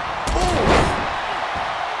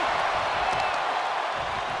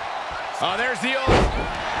 Oh, there's the old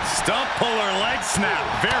stump puller leg snap.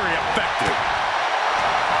 Very effective.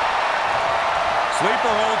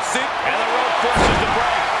 Sleeper hold sink. And the rope forces the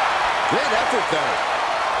break. Great effort, though.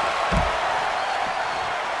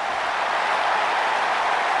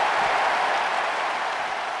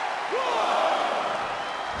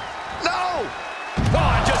 No!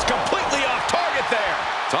 Oh, just completely off target there.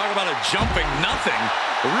 Talk about a jumping nothing.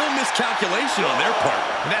 A real miscalculation on their part.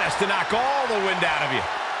 That has to knock all the wind out of you.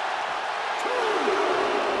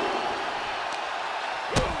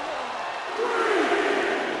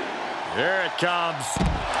 Here it comes.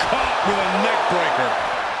 Caught with a neck breaker.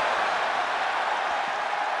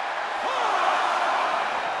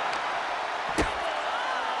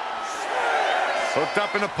 Hooked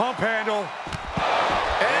up in a pump handle.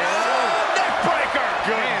 And neck breaker.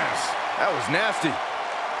 Goodness. That was nasty.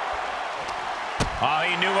 Oh,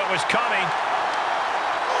 he knew what was coming.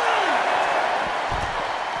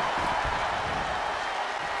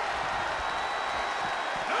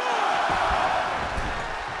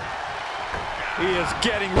 He is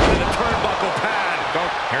getting rid of the turnbuckle pad.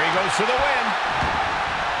 Here he goes for the win.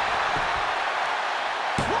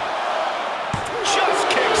 Just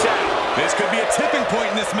kicks out. This could be a tipping point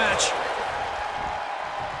in this match.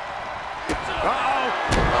 Uh-oh.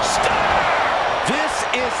 Stop. This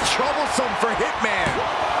is troublesome for Hitman.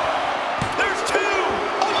 There's two.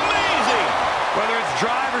 Amazing. Whether it's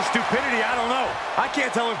drive or stupidity, I don't know. I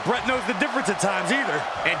can't tell if Bret knows the difference at times either.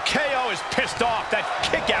 And KO is pissed off. That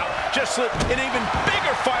kick out just lit an even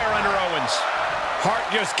bigger fire under Owens. Hart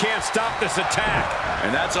just can't stop this attack.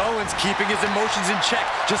 And that's Owens keeping his emotions in check,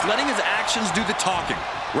 just letting his actions do the talking,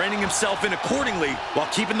 reining himself in accordingly while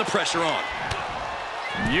keeping the pressure on.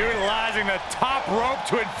 Utilizing the top rope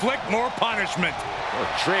to inflict more punishment.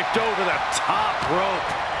 Draped over the top rope.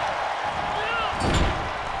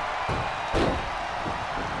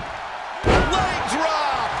 Leg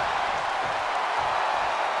drop.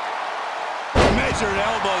 Measured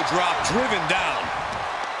elbow drop driven down.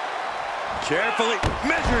 Carefully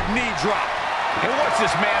measured knee drop. And what's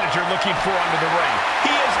this manager looking for under the ring?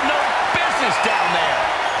 He has no business down there.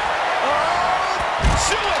 Oh,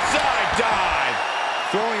 suicide dive.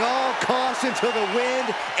 Throwing all caution to the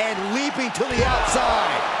wind and leaping to the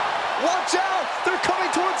outside. Watch out! They're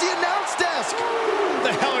coming towards the announce desk. What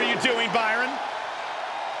the hell are you doing, Byron?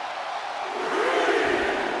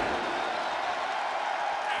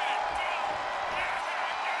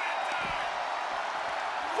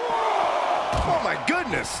 Oh my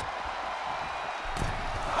goodness!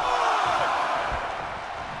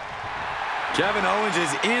 Kevin Owens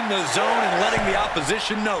is in the zone and letting the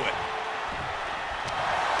opposition know it.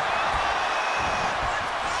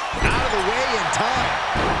 Out of the way in time.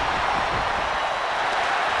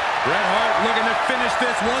 Bret Hart looking to finish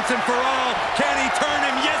this once and for all. Can he turn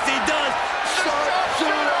him? Yes, he does.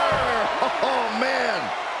 Sharpshooter! Oh man!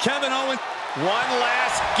 Kevin Owens. One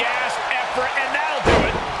last gasp effort, and that'll do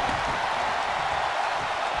it.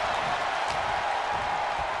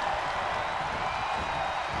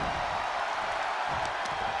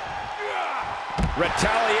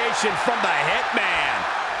 Retaliation from the Hitman.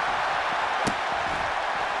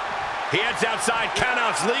 He heads outside.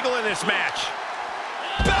 Countouts legal in this match.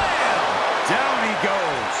 Bam! Down he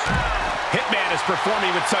goes. Hitman is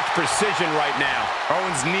performing with such precision right now.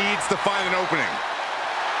 Owens needs to find an opening.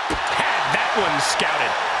 Had that one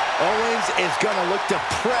scouted. Owens is going to look to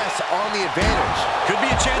press on the advantage. Could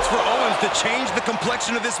be a chance for Owens to change the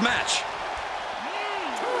complexion of this match.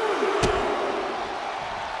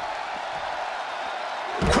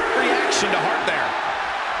 Quick reaction to Hart there.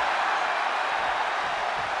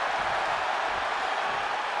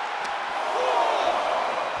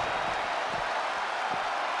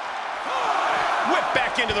 Whip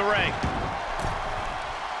back into the ring.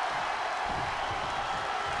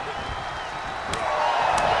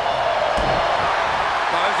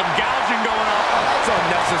 There's some gouging going on. Oh, that's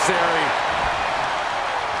unnecessary.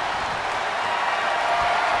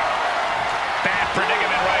 Bad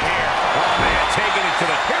predicament right here. Oh, man, taking it to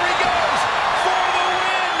the... Here he goes for the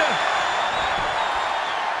win!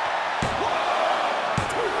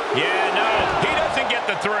 Yeah, no, he doesn't get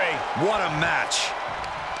the three. What a match.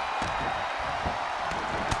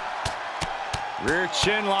 Rear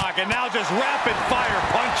chin lock, and now just rapid fire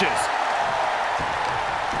punches.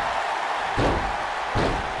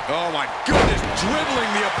 Oh my goodness,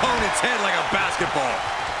 dribbling the opponent's head like a basketball.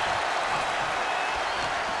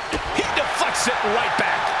 He deflects it right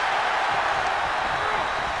back.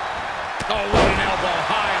 Oh, what an elbow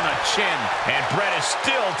high on the chin. And Bret is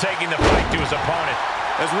still taking the fight to his opponent.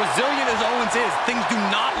 As resilient as Owens is, things do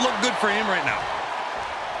not look good for him right now.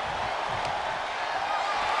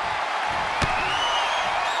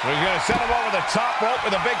 He's going to set him over the top rope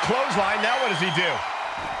with a big clothesline. Now what does he do?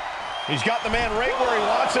 He's got the man right where he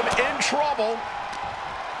wants him, in trouble.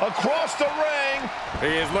 Across the ring.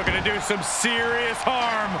 He is looking to do some serious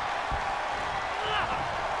harm.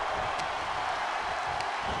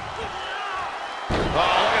 Oh,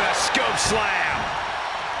 look at that scope slam.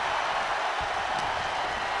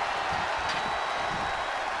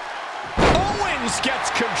 Owens gets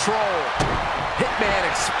control. Hitman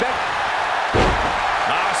expect...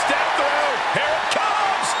 Step through. Here it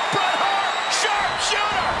comes. Bret Hart.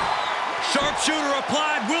 Sharpshooter. Sharpshooter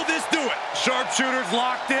applied. Will this do it? Sharpshooter's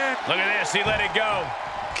locked in. Look at this. He let it go.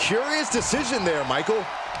 Curious decision there, Michael.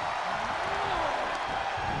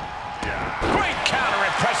 Great counter.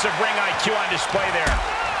 Impressive ring IQ on display there.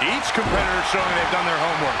 Each competitor showing they've done their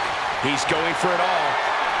homework. He's going for it all.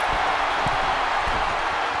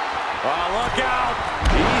 Oh, look out.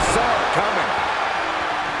 He saw it coming.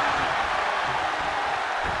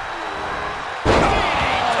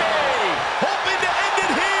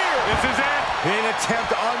 An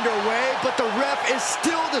attempt underway, but the ref is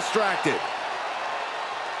still distracted.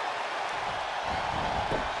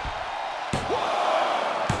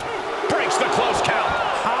 Breaks the close count.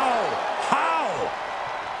 How?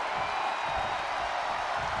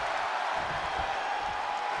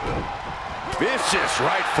 Vicious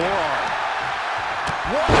right forearm.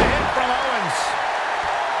 What a hit from Owens.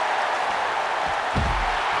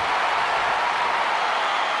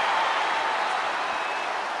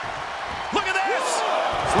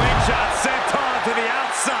 Slingshot sent on to the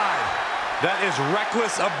That is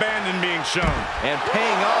reckless abandon being shown. And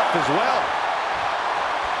paying off as well.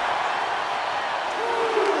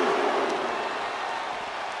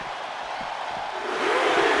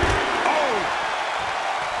 Oh!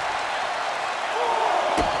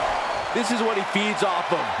 This is what he feeds off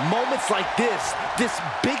of. Moments like this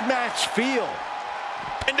big match feel.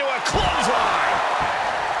 Into a clothesline.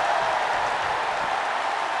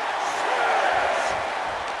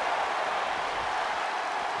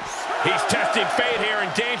 He's testing fate here, in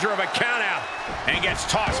danger of a countout, and gets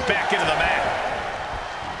tossed back into the mat.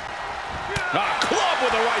 A club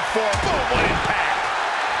with the right forearm. Boom, what impact.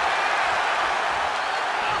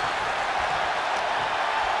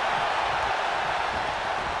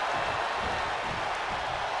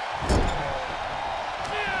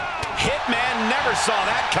 Hitman never saw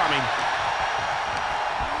that coming.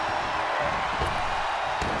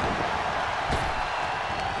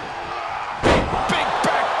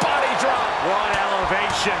 One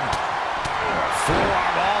elevation.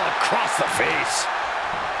 Forearm all across the face.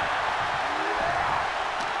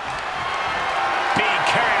 Being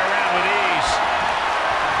carried around with ease.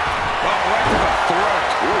 Oh, right to the throat.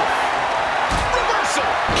 Ooh. Reversal.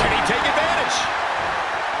 Can he take advantage?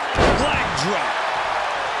 Leg drop.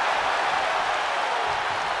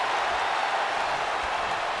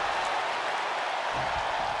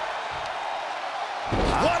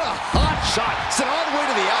 What a hot shot. Sent all the way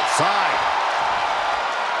to the outside.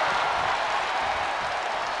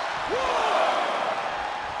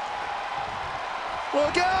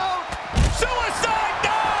 Look out! Suicide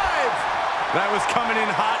dive! That was coming in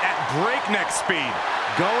hot at breakneck speed.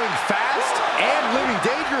 Going fast and living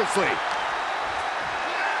dangerously.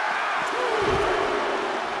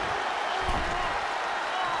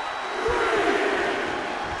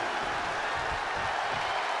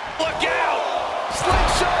 Look out!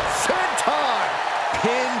 Slingshot senton.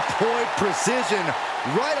 Pinpoint precision,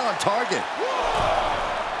 right on target.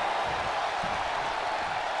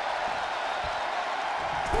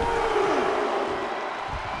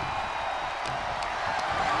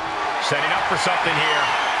 Setting up for something here.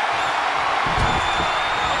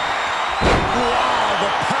 Wow,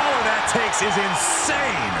 the power that takes is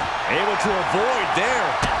insane. Able to avoid there.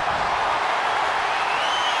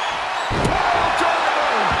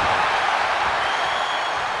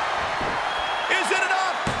 Is it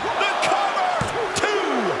enough? The cover! 2!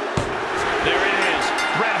 There it is.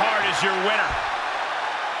 Bret Hart is your winner.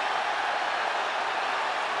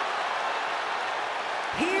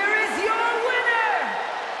 Here is your winner,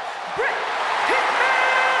 Bret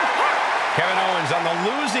Hitman Hart. Kevin Owens on the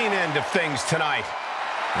losing end of things tonight.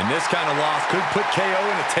 And this kind of loss could put KO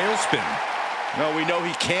in a tailspin. No, we know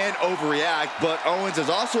he can overreact, but Owens is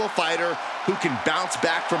also a fighter who can bounce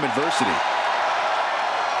back from adversity.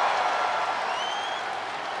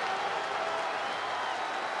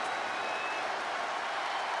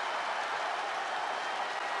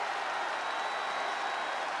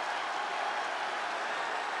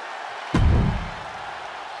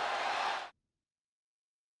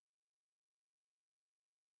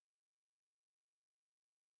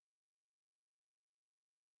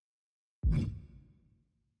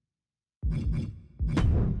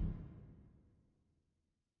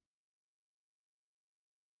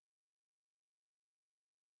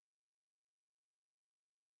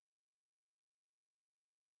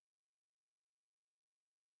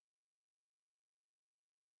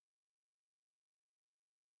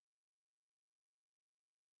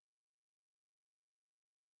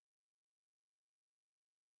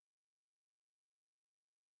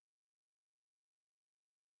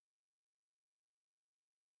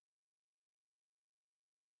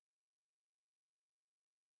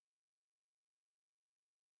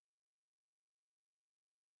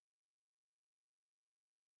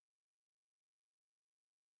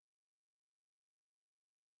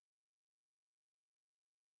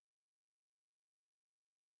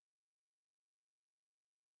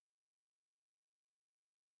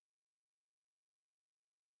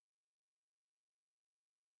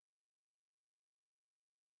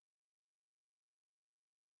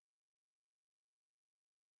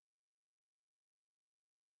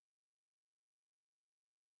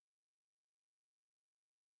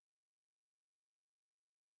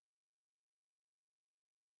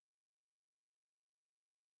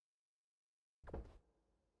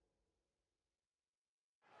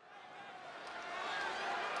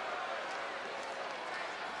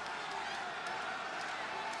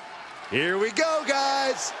 Here we go,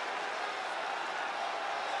 guys.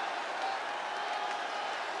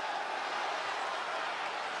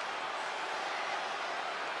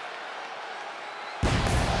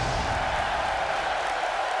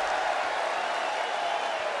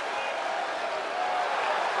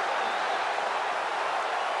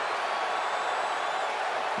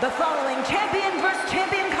 The following champion versus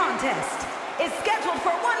champion contest is scheduled for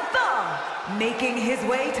one fall. Making his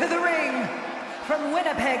way to the ring from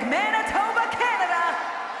Winnipeg, Manitoba, Canada,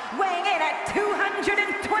 weighing in at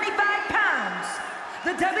 225 pounds,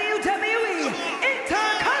 the WWE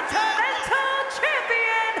Intercontinental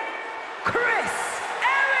Champion, Chris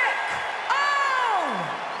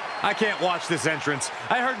I can't watch this entrance.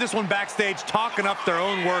 I heard this one backstage talking up their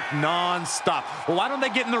own work non-stop. Well, why don't they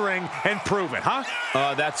get in the ring and prove it, huh?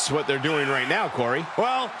 That's what they're doing right now, Corey.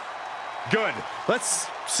 Well, good. Let's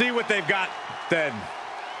see what they've got then.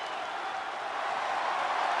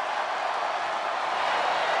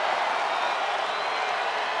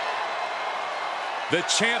 The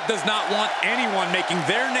champ does not want anyone making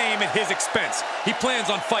their name at his expense. He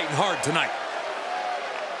plans on fighting hard tonight.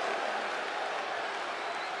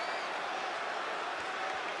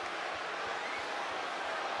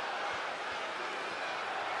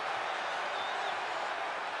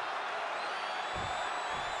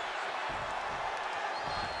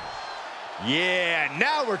 Yeah,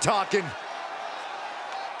 now we're talking.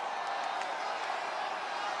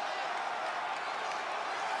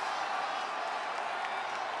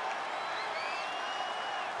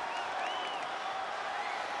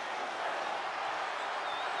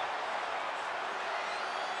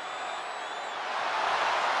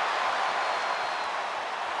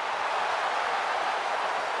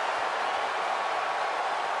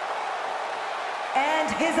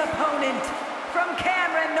 and his opponent from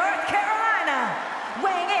Cameron, North Carolina,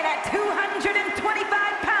 weighing in at 225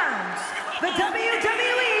 pounds, the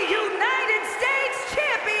WWE United States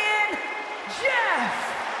Champion, Jeff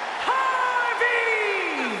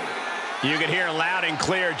Harvey! You can hear loud and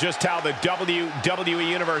clear just how the WWE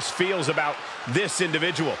Universe feels about this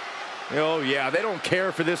individual. Oh, yeah, they don't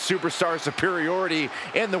care for this superstar's superiority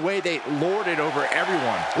and the way they lord it over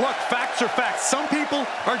everyone. Look, facts are facts. Some people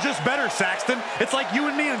are just better, Saxton. It's like you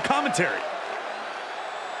and me in commentary.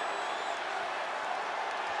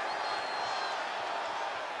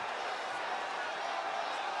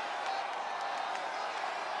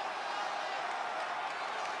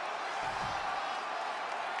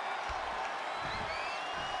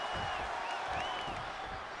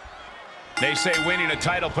 They say winning a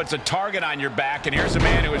title puts a target on your back, and here's a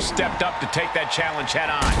man who has stepped up to take that challenge head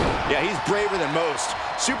on. Yeah, he's braver than most.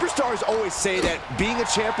 Superstars always say that being a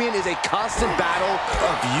champion is a constant battle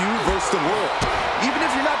of you versus the world. Even if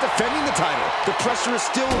you're not defending the title, the pressure is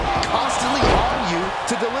still constantly on you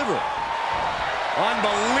to deliver.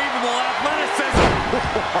 Unbelievable athleticism.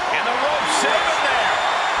 And the rope save him there.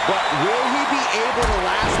 But will he be able to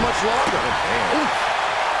last much longer?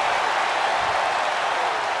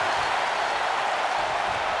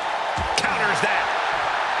 That.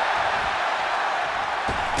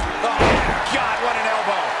 Oh, God, what an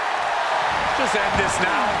elbow. Just end this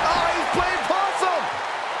now. Oh, he's playing possum.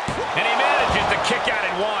 And he manages to kick out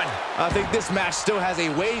in one. I think this match still has a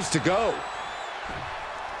ways to go.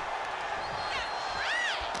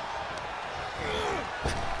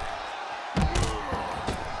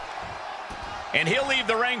 And he'll leave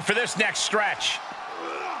the ring for this next stretch.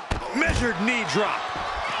 Measured knee drop.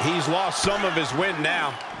 He's lost some of his wind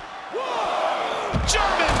now.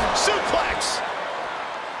 German suplex.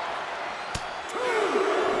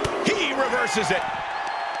 He reverses it.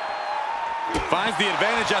 Finds the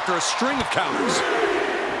advantage after a string of counters.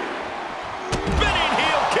 Spinning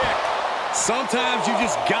heel kick. Sometimes you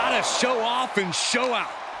just gotta show off and show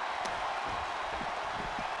out.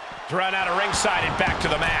 Thrown out of ringside and back to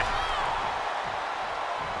the mat.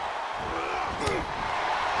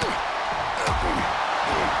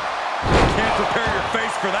 Can't prepare your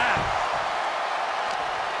face for that.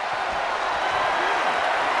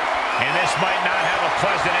 And this might not have a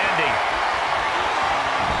pleasant ending.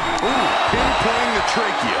 Ooh, pinpointing the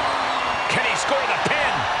trachea. Can he score the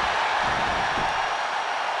pin?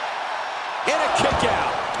 And a kick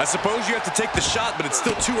out. I suppose you have to take the shot, but it's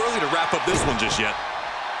still too early to wrap up this one just yet.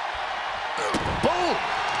 Boom!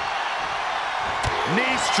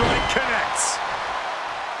 Knee strike connects.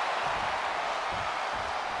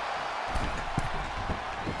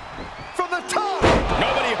 From the top.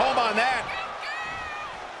 Nobody home on that.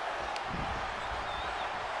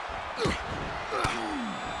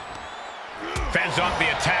 Fends off the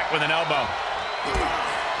attack with an elbow. Oh,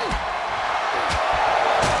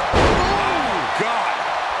 God.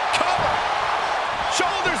 Cover.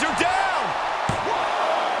 Shoulders are down. What?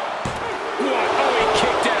 Oh, he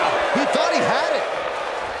kicked out. He thought he had it.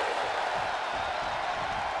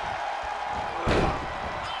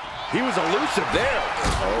 He was elusive there.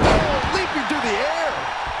 Oh, leaping through the air.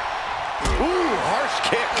 Ooh, harsh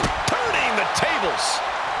kick. Turning the tables.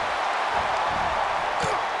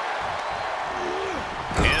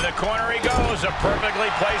 corner he goes, a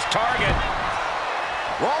perfectly placed target.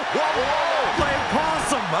 Whoa, whoa, whoa! Playing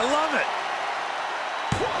possum, I love it.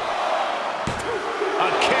 A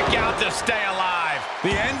kick out to stay alive.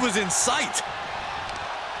 The end was in sight.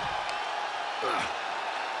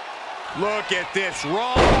 Look at this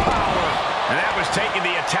raw power. And that was taking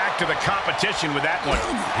the attack to the competition with that one.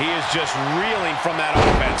 He is just reeling from that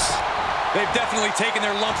offense. They've definitely taken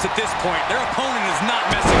their lumps at this point. Their opponent is not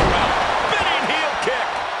messing around. Spinning heel kick.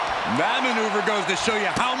 That maneuver goes to show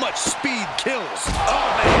you how much speed kills. Oh,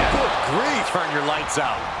 man. Good grief. Turn your lights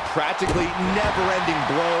out. Practically never-ending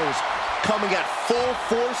blows coming at full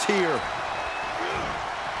force here.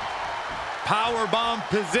 Powerbomb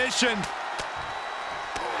position.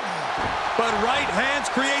 But right hands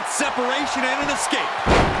create separation and an escape.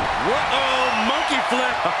 Whoa, monkey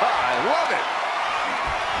flip. I love it.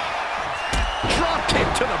 Drop kick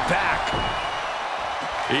to the back.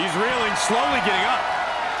 He's reeling, slowly getting up.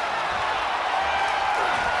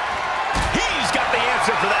 He's got the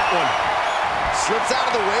answer for that one. Slips out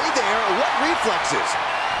of the way there. What reflexes?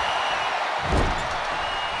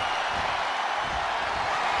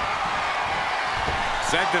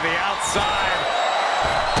 Sent to the outside.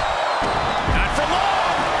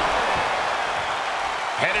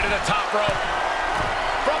 Headed to the top rope.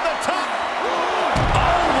 From the top.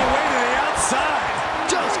 All the way to the outside.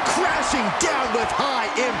 Just crashing down with high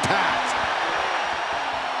impact.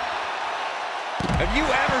 Have you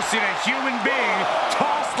ever seen a human being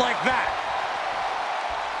tossed like that?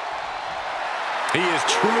 He is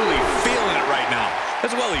truly feeling it right now.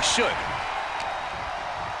 As well he should.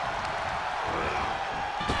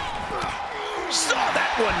 Saw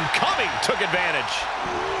that one coming. Took advantage.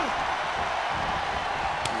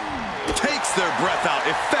 Takes their breath out.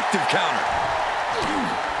 Effective counter.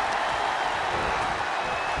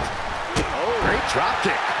 Oh, great drop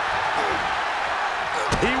kick.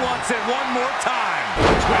 He wants it one more time.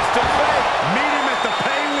 Twist of fate. Meet him at the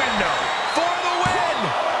pay window. For the win.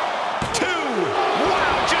 2.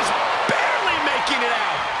 Wow, just barely making it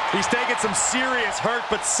out. He's taking some serious hurt,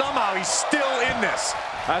 but somehow he's still in this.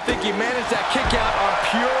 I think he managed that kick out on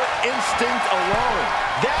pure instinct alone.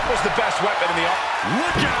 That was the best weapon in the offense.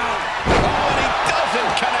 Look out! Oh, and he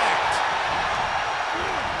doesn't connect.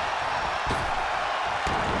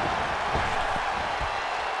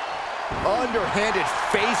 Underhanded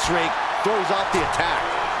face rake throws off the attack.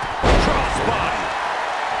 Crossbody.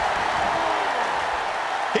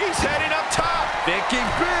 He's heading up top. Thinking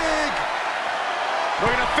big.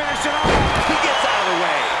 We're going to finish it off. He gets out of the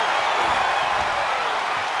way.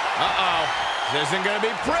 Uh-oh. This isn't going to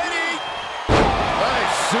be pretty.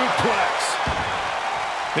 Nice suplex.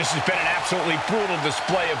 This has been an absolutely brutal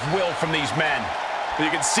display of will from these men.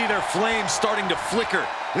 You can see their flames starting to flicker,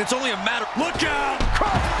 and it's only a matter. Look out!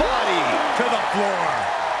 Crossbody To the floor.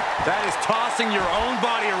 That is tossing your own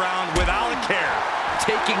body around without a care.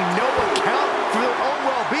 taking no account for their own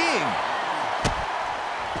well-being.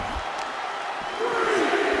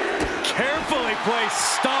 Carefully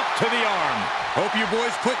placed stomp to the arm. Hope you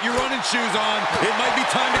boys put your running shoes on. It might be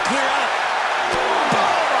time to clear out. Oh,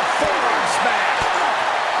 a forearm smash.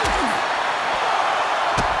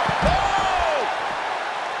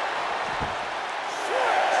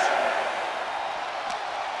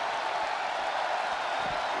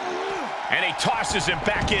 And he tosses him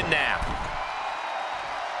back in now.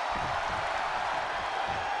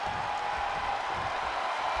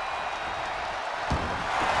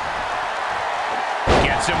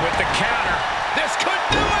 Gets him with the counter. This could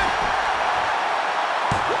do it.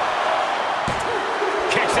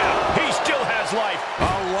 Kicks out. He still has life.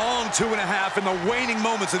 A long 2.5 in the waning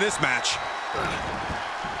moments of this match.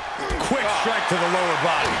 Quick strike to the lower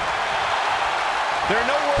body. There are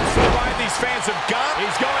no words to divide these fans have got.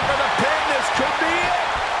 He's going for the pin. This could be it.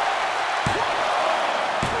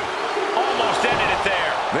 Almost ended it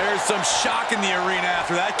there. There's some shock in the arena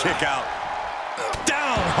after that kick out.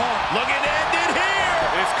 Down hard. Looking to end it here.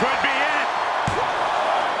 This could be it.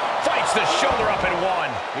 Fights the shoulder up and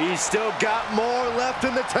one. He's still got more left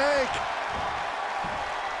in the tank.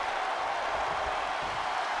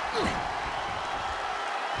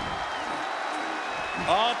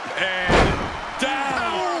 Up and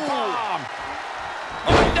down. Bomb.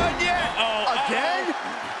 Not done yet. Again?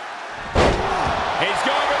 He's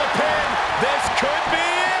going for the pin. This could be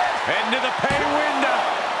it. Into the pay window.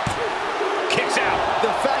 Kicks out. The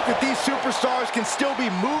fact that these superstars can still be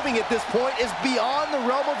moving at this point is beyond the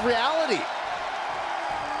realm of reality.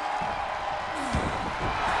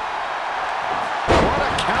 What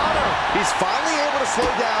a counter. He's finally able to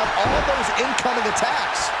slow down all those incoming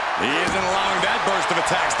attacks. He isn't allowing that burst of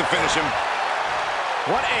attacks to finish him.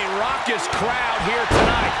 What a raucous crowd here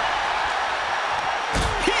tonight.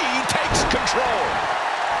 control.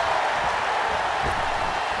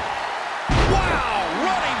 Wow,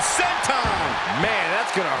 running senton. Man,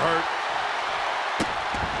 that's gonna hurt.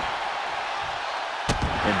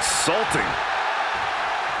 Insulting.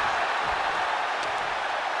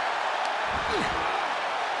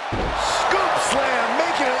 Scoop slam,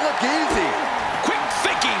 making it look easy. Quick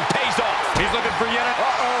thinking pays off. He's looking for yet.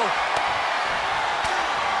 Uh-oh.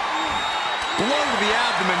 Blow to the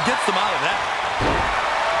abdomen gets them out of that.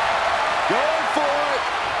 Going for it.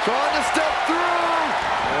 Trying to step through.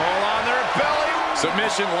 Roll on their belly.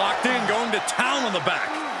 Submission locked in, going to town on the back.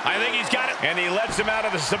 I think he's got it. And he lets him out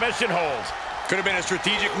of the submission hold. Could have been a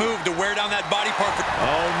strategic move to wear down that body part.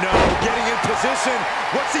 Oh, no. Getting in position.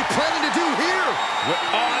 What's he planning to do here?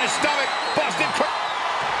 On his stomach. Busted.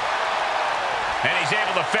 And he's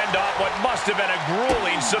able to fend off what must have been a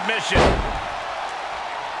grueling submission.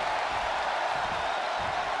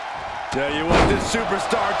 Tell you what, this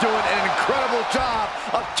superstar doing an incredible job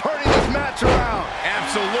of turning this match around.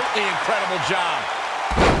 Absolutely incredible job.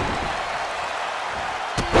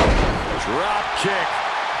 Drop kick.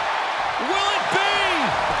 Will it be?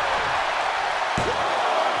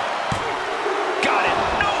 Got it.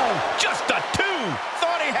 No, just a 2.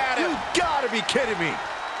 Thought he had it. You gotta be kidding me.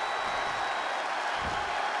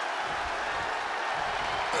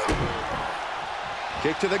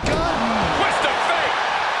 Kick to the gut. Twist of fate.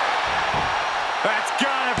 That's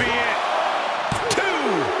gotta be it. 2.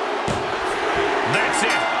 That's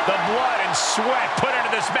it. The blood and sweat put into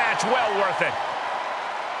this match, well worth it.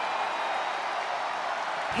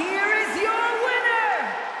 Here is your winner,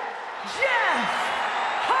 Jeff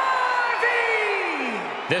Hardy!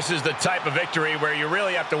 This is the type of victory where you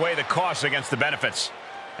really have to weigh the costs against the benefits.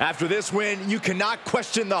 After this win, you cannot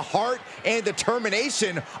question the heart and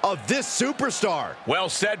determination of this superstar. Well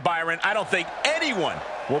said, Byron. I don't think anyone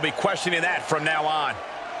will be questioning that from now on.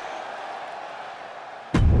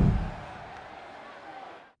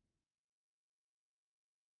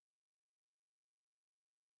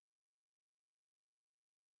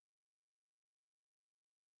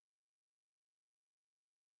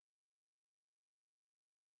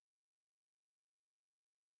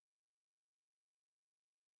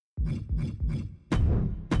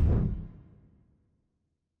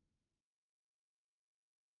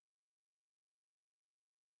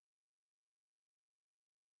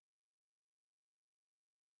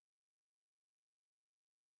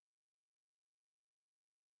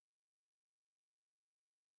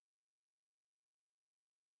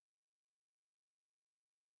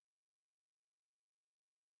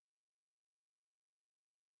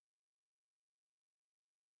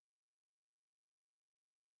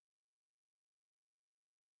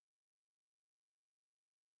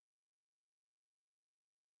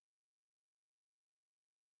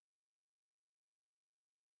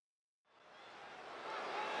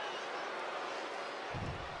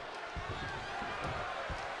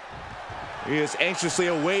 He is anxiously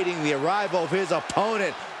awaiting the arrival of his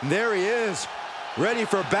opponent. There he is, ready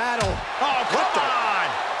for battle. Oh, come on!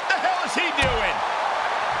 The hell is he doing?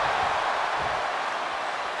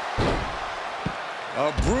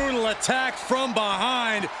 A brutal attack from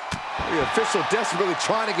behind. The official desperately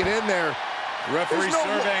trying to get in there. Referee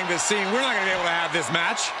surveying the scene. We're not going to be able to have this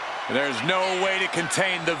match. There's no way to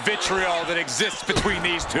contain the vitriol that exists between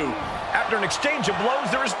these two. After an exchange of blows,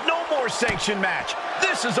 there is no more sanctioned match.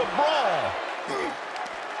 This is a brawl.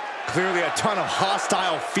 Clearly a ton of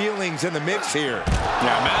hostile feelings in the mix here.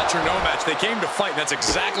 Yeah, match or no match, they came to fight. That's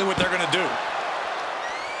exactly what they're going to do.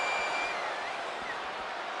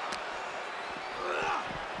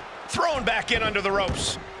 Thrown back in under the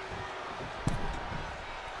ropes.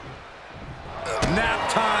 Nap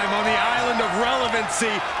time on the island of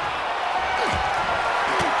relevancy.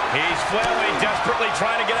 He's flailing, desperately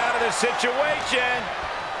trying to get out of this situation.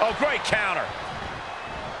 Oh, great counter.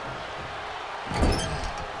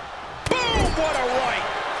 Boom, what a right.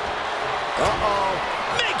 Uh-oh.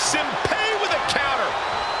 Makes him pay with a counter.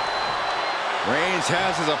 Reigns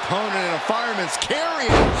has his opponent in a fireman's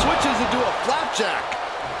carry and switches into a flapjack.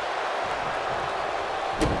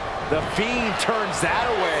 The Fiend turns that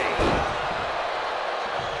away.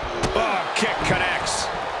 Oh, kick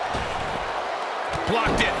connects.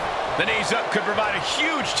 Blocked it. The knees up could provide a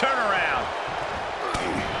huge turnaround.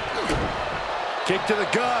 Kick to the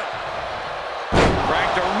gut.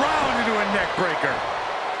 Cranked around into a neck breaker.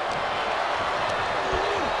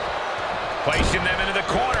 Placing them into the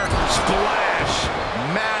corner. Splash.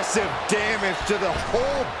 Massive damage to the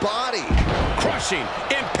whole body. Crushing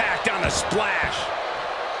impact on the splash.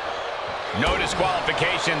 No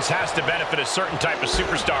disqualifications has to benefit a certain type of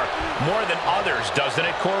superstar more than others, doesn't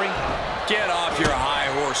it, Corey? Get off your high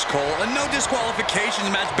horse, Cole. A no disqualifications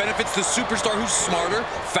match benefits the superstar who's smarter,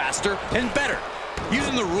 faster, and better.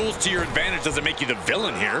 Using the rules to your advantage doesn't make you the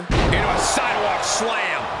villain here. Into a sidewalk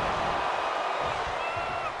slam.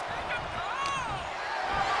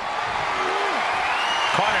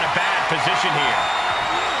 Caught in a bad position here.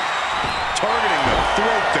 Targeting the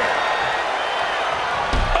throat there.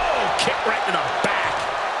 Oh, kick right to the back.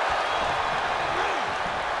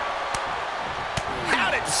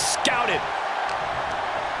 Had it scouted.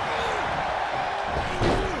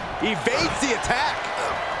 Evades the attack.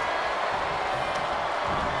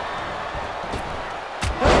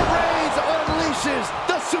 And Reigns unleashes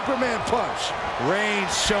the Superman punch.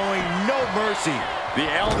 Reigns showing no mercy. The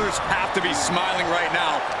elders have to be smiling right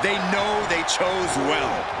now. They know they chose well.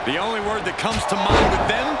 The only word that comes to mind with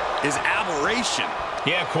them is aberration.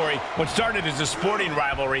 Yeah, Corey, what started as a sporting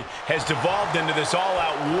rivalry has devolved into this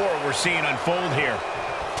all-out war we're seeing unfold here.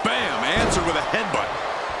 Bam! Answered with a headbutt.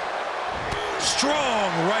 Strong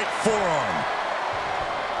right forearm.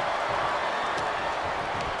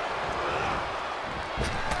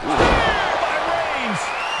 By Reigns.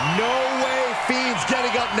 No way Fiend's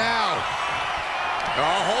getting up now.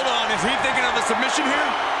 Oh, hold on. Is he thinking of a submission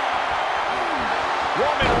here?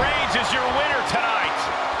 Roman Reigns is your winner tonight.